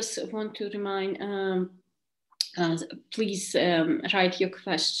 I just want to remind, please write your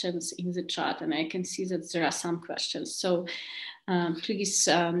questions in the chat, and I can see that there are some questions. So please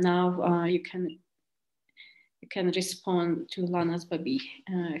now you can respond to Lana's Babi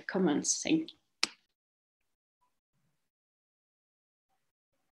comments. Thank you.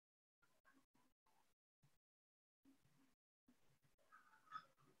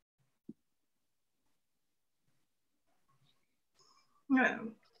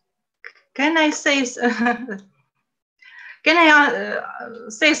 Can I say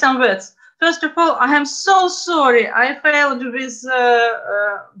some words? First of all, I am so sorry I failed with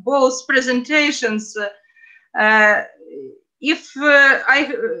both presentations. If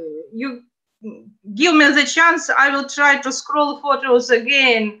you give me the chance, I will try to scroll photos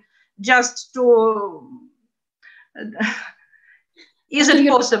again just to. Is it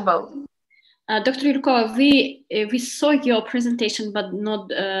possible? Dr. Yurkova, we saw your presentation, but not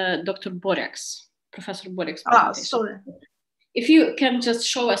Dr. Boriak's. Professor Boriak's presentation. Sorry. If you can just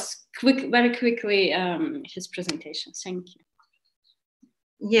show us very quickly his presentation. Thank you.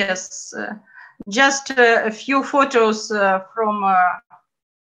 Yes, just a few photos from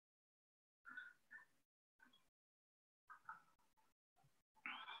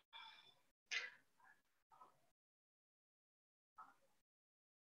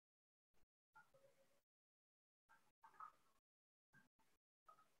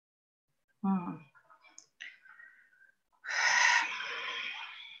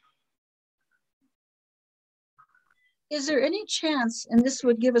Is there any chance, and this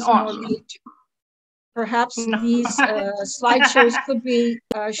would give us more lead, perhaps these slideshows could be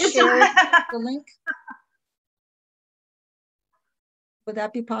shared, the link? Would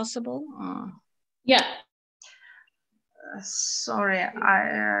that be possible? Yeah. Sorry,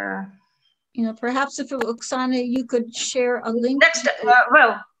 you know, perhaps if it were Oksana, you could share a link. Next,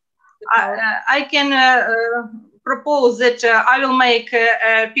 well, I can propose that I will make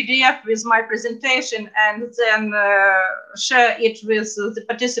a PDF with my presentation and then share it with the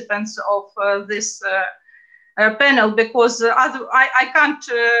participants of this panel, because I can't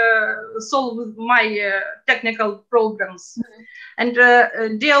solve my technical problems. Mm-hmm.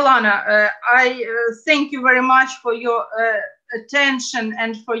 And dear Lana, I thank you very much for your attention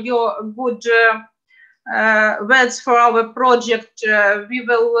and for your good words for our project.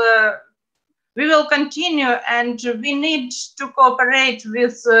 We will continue, and we need to cooperate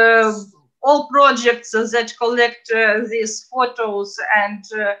with all projects that collect these photos and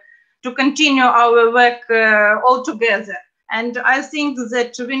to continue our work all together. And I think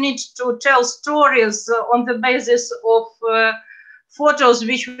that we need to tell stories on the basis of photos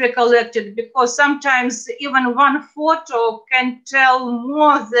which we collected, because sometimes even one photo can tell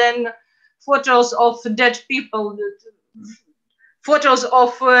more than photos of dead people. Photos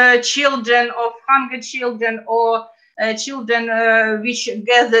of children, of hungry children, or children which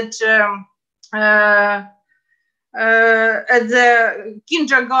gathered at the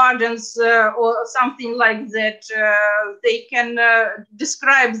kindergartens or something like that. They can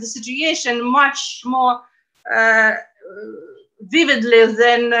describe the situation much more vividly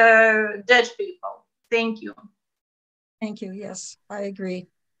than dead people. Thank you. Thank you. Yes, I agree.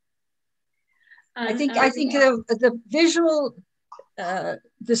 I think the visual.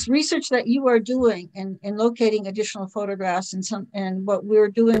 This research that you are doing in locating additional photographs and what we're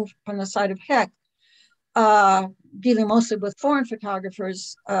doing from the side of HEC, dealing mostly with foreign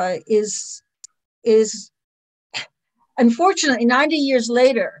photographers, is unfortunately 90 years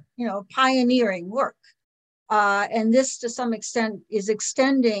later, you know, pioneering work. And this to some extent is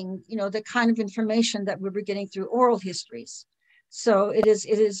extending, you know, the kind of information that we were getting through oral histories. So it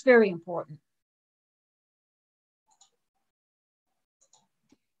is very important.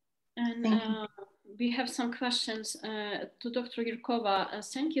 And we have some questions to Dr. Yurkova.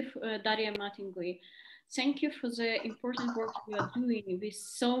 Thank you, Daria Mattingly. Thank you for the important work you are doing with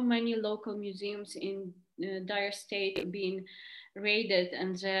so many local museums in dire state being raided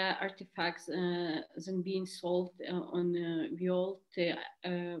and the artifacts then being sold on Viol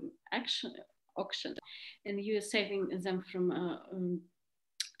auction, and you are saving them from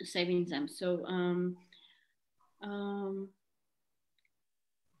saving them. So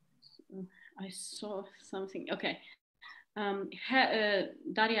I saw something. Okay.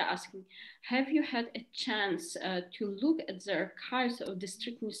 Daria asking, have you had a chance to look at the archives of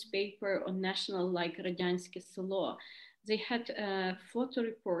district newspaper on national like Radянське Село? They had photo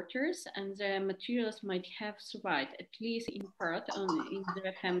reporters, and the materials might have survived, at least in part, in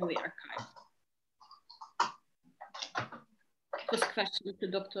their family archives. First question to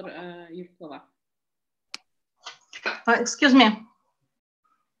Dr. Yurkova. Excuse me.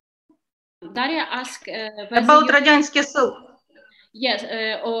 Daria asked about Radянське Село. Yes,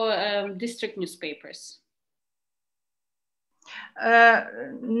 or district newspapers.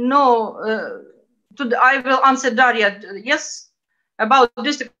 No, I will answer Daria. Yes, about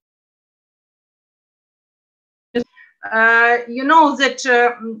district. You know that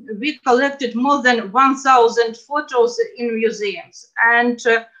we collected more than 1,000 photos in museums, and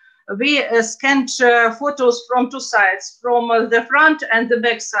we scanned photos from two sides, from the front and the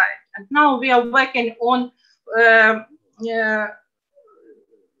back side. And now we are working on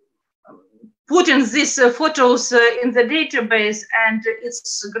putting these photos in the database, and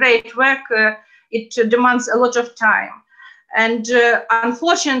it's great work. It demands a lot of time. And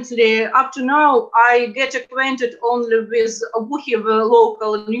unfortunately, up to now, I get acquainted only with Obuchiv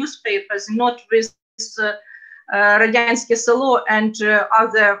local newspapers, not with Radянське Село and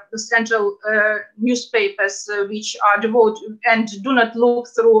other central newspapers which are devoted and do not look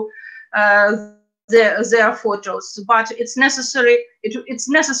through their photos, but it's necessary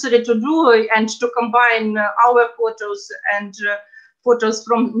to do and to combine our photos and photos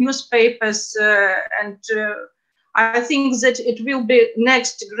from newspapers, and I think that it will be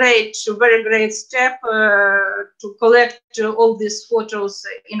next very great step to collect all these photos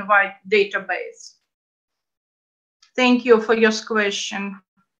in one database. Thank you for your question.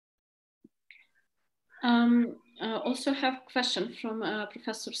 Also have a question from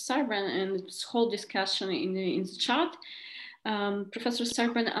Professor Sarban, and this whole discussion in the chat. Professor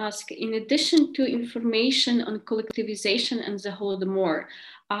Sarban asked, in addition to information on collectivization and the Holodomor,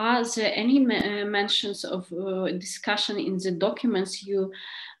 are there any mentions of discussion in the documents you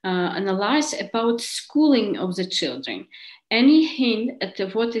analyze about schooling of the children? Any hint at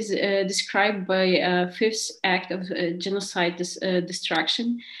what is described by Fifth Act of Genocide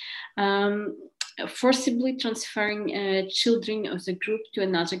Destruction? Forcibly transferring children of the group to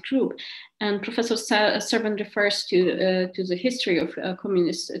another group. And Professor Sarban refers to the history of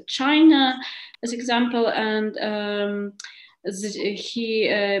communist China as example, and he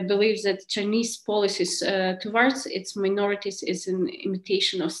believes that Chinese policies towards its minorities is an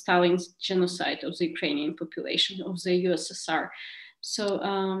imitation of Stalin's genocide of the Ukrainian population of the USSR. So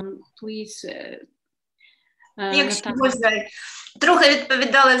please, якщо можна, трохи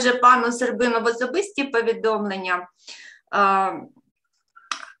відповідали вже пану Сербину в особисті повідомлення.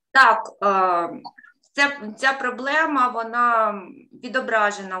 Так, ця проблема, вона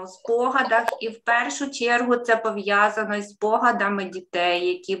відображена у спогадах, і в першу чергу це пов'язано із спогадами дітей,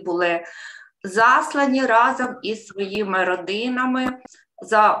 які були заслані разом із своїми родинами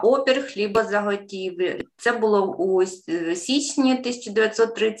за опір хлібозаготівлі. Це було у січні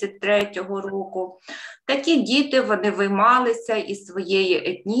 1933 року. Такі діти, вони виймалися із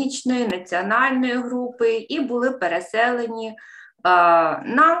своєї етнічної, національної групи і були переселені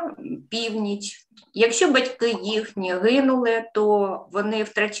на північ. Якщо батьки їхні гинули, то вони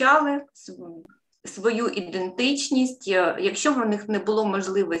втрачали свою ідентичність. Якщо в них не було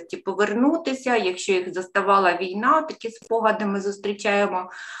можливості повернутися, якщо їх заставала війна, такі спогади ми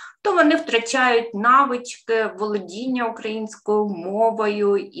зустрічаємо, то вони втрачають навички володіння українською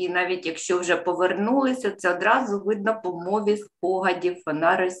мовою, і навіть якщо вже повернулися, це одразу видно по мові спогадів,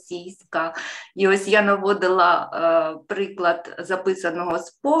 вона російська. І ось я наводила приклад записаного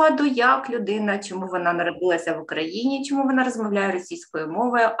спогаду, як людина, чому вона народилася в Україні, чому вона розмовляє російською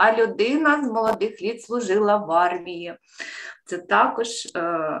мовою, а людина з молодих літ служила в армії. Це також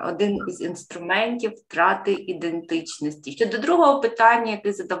один із інструментів втрати ідентичності. Щодо другого питання,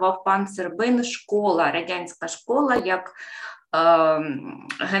 яке задавав пан Сербин, школа, радянська школа як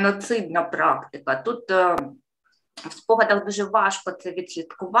геноцидна практика. Тут в спогадах дуже важко це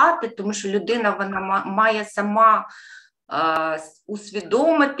відслідкувати, тому що людина вона має сама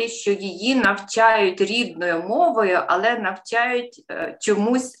усвідомити, що її навчають рідною мовою, але навчають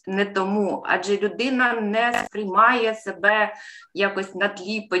чомусь не тому. Адже людина не сприймає себе якось на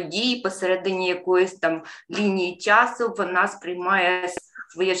тлі подій, посередині якоїсь там лінії часу, вона сприймає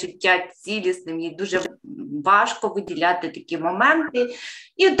своє життя цілісним, їй дуже важко виділяти такі моменти.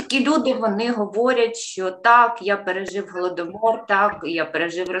 І такі люди, вони говорять, що так, я пережив Голодомор, так, я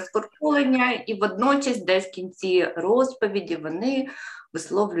пережив розкуркулення, і водночас десь в кінці розповіді вони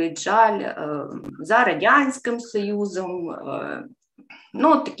висловлюють жаль за Радянським Союзом.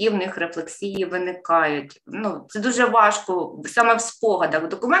 Ну, такі в них рефлексії виникають. Ну, це дуже важко саме в спогадах. В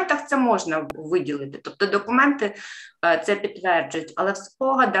документах це можна виділити, тобто документи це підтверджують, але в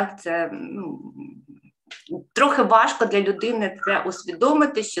спогадах це трохи важко для людини це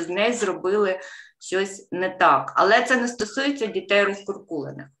усвідомити, що з нею зробили щось не так. Але це не стосується дітей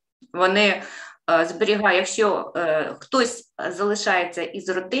розкуркулених. Вони зберігають, якщо хтось залишається із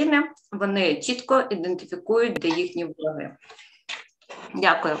родини, вони чітко ідентифікують, де їхні вороги.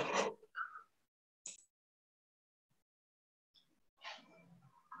 Дякую.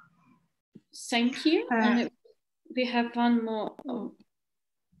 Thank you. And we have one more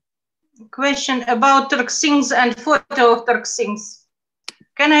question about Turksins and photo of Turksins.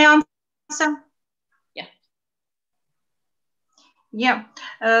 Can I answer? Yeah. Yeah.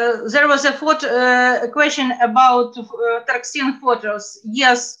 There was a question about Turksin photos.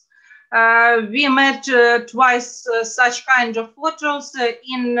 Yes. We met twice such kind of photos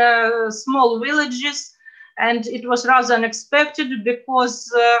in small villages, and it was rather unexpected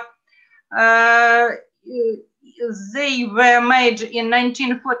because they were made in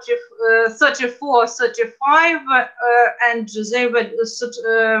 1934-35, and they were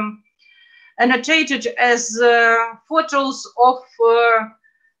annotated as photos of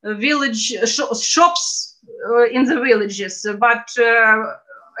village shops in the villages, but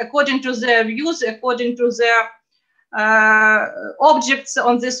according to their views, according to their objects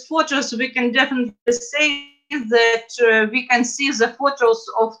on these photos, we can definitely say that we can see the photos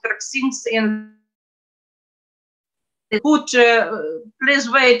of Things in. Please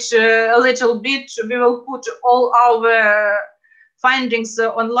wait a little bit. We will put all our findings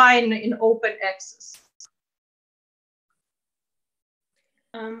online in open access.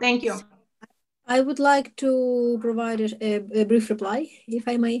 Thank you. I would like to provide a brief reply, if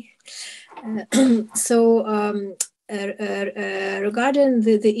I may. Regarding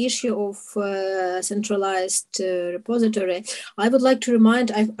the issue of centralized repository, I would like to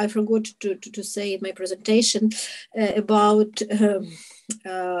remind, I forgot to say in my presentation about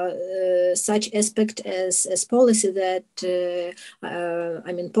such aspect as policy that,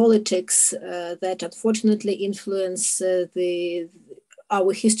 I mean, politics that unfortunately influence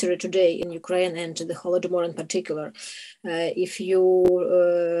our history today in Ukraine and the Holodomor in particular. If you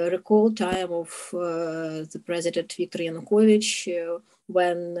recall time of the President Viktor Yanukovych,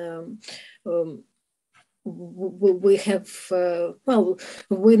 when we have,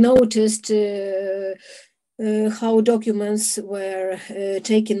 we noticed how documents were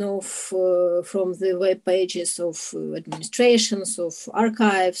taken off from the web pages of administrations, of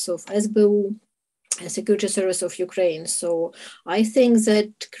archives, of SBU, Security Service of Ukraine. So I think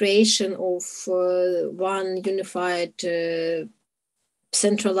that creation of one unified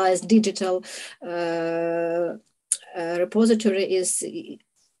centralized digital repository is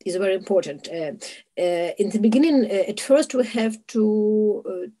very important. In the beginning, at first we have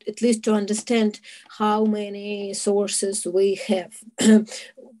to at least to understand how many sources we have.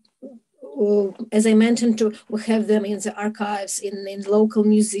 As I mentioned, we have them in the archives, in local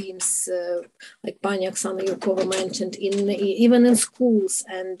museums, like Pani Oksana Yurkova mentioned, even in schools.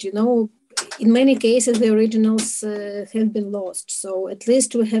 And, you know, in many cases, the originals have been lost. So at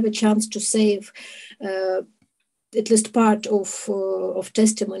least we have a chance to save at least part of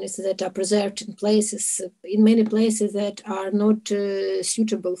testimonies that are preserved in many places that are not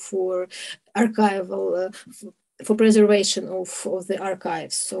suitable for archival, for preservation of the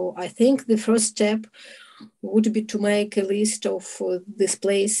archives. So I think the first step would be to make a list of these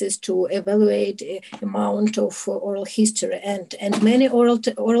places, to evaluate the amount of oral history, and many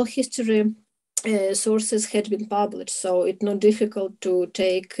oral history sources had been published, so it's not difficult to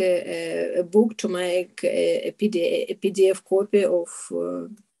take a book, to make a PDF copy of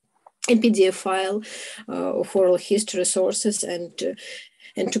a PDF file of oral history sources,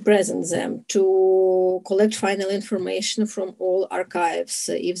 and to present them, to collect final information from all archives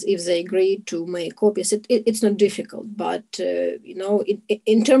if they agree to make copies. It's not difficult, but you know,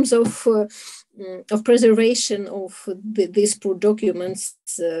 in terms of preservation of these poor documents,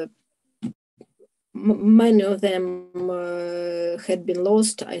 many of them had been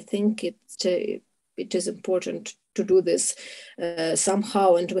lost. I think it is important to do this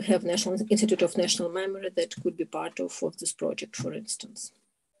somehow, and we have National Institute of National Memory that could be part of this project, for instance.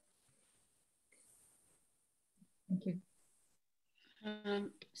 Thank you.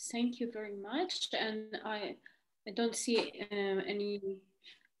 Thank you very much. And I don't see any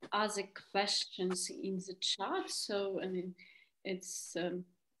other questions in the chat. So I mean, it's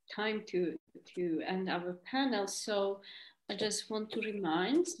time to end our panel. So I just want to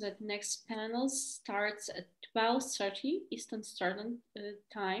remind that next panel starts at 12:30 Eastern Standard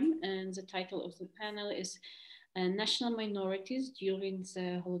Time, and the title of the panel is National Minorities During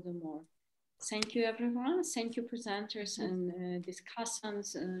the Holodomor. Thank you, everyone. Thank you, presenters and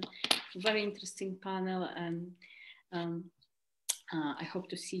discussants. Very interesting panel, and I hope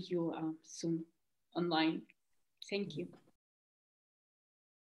to see you soon online. Thank you.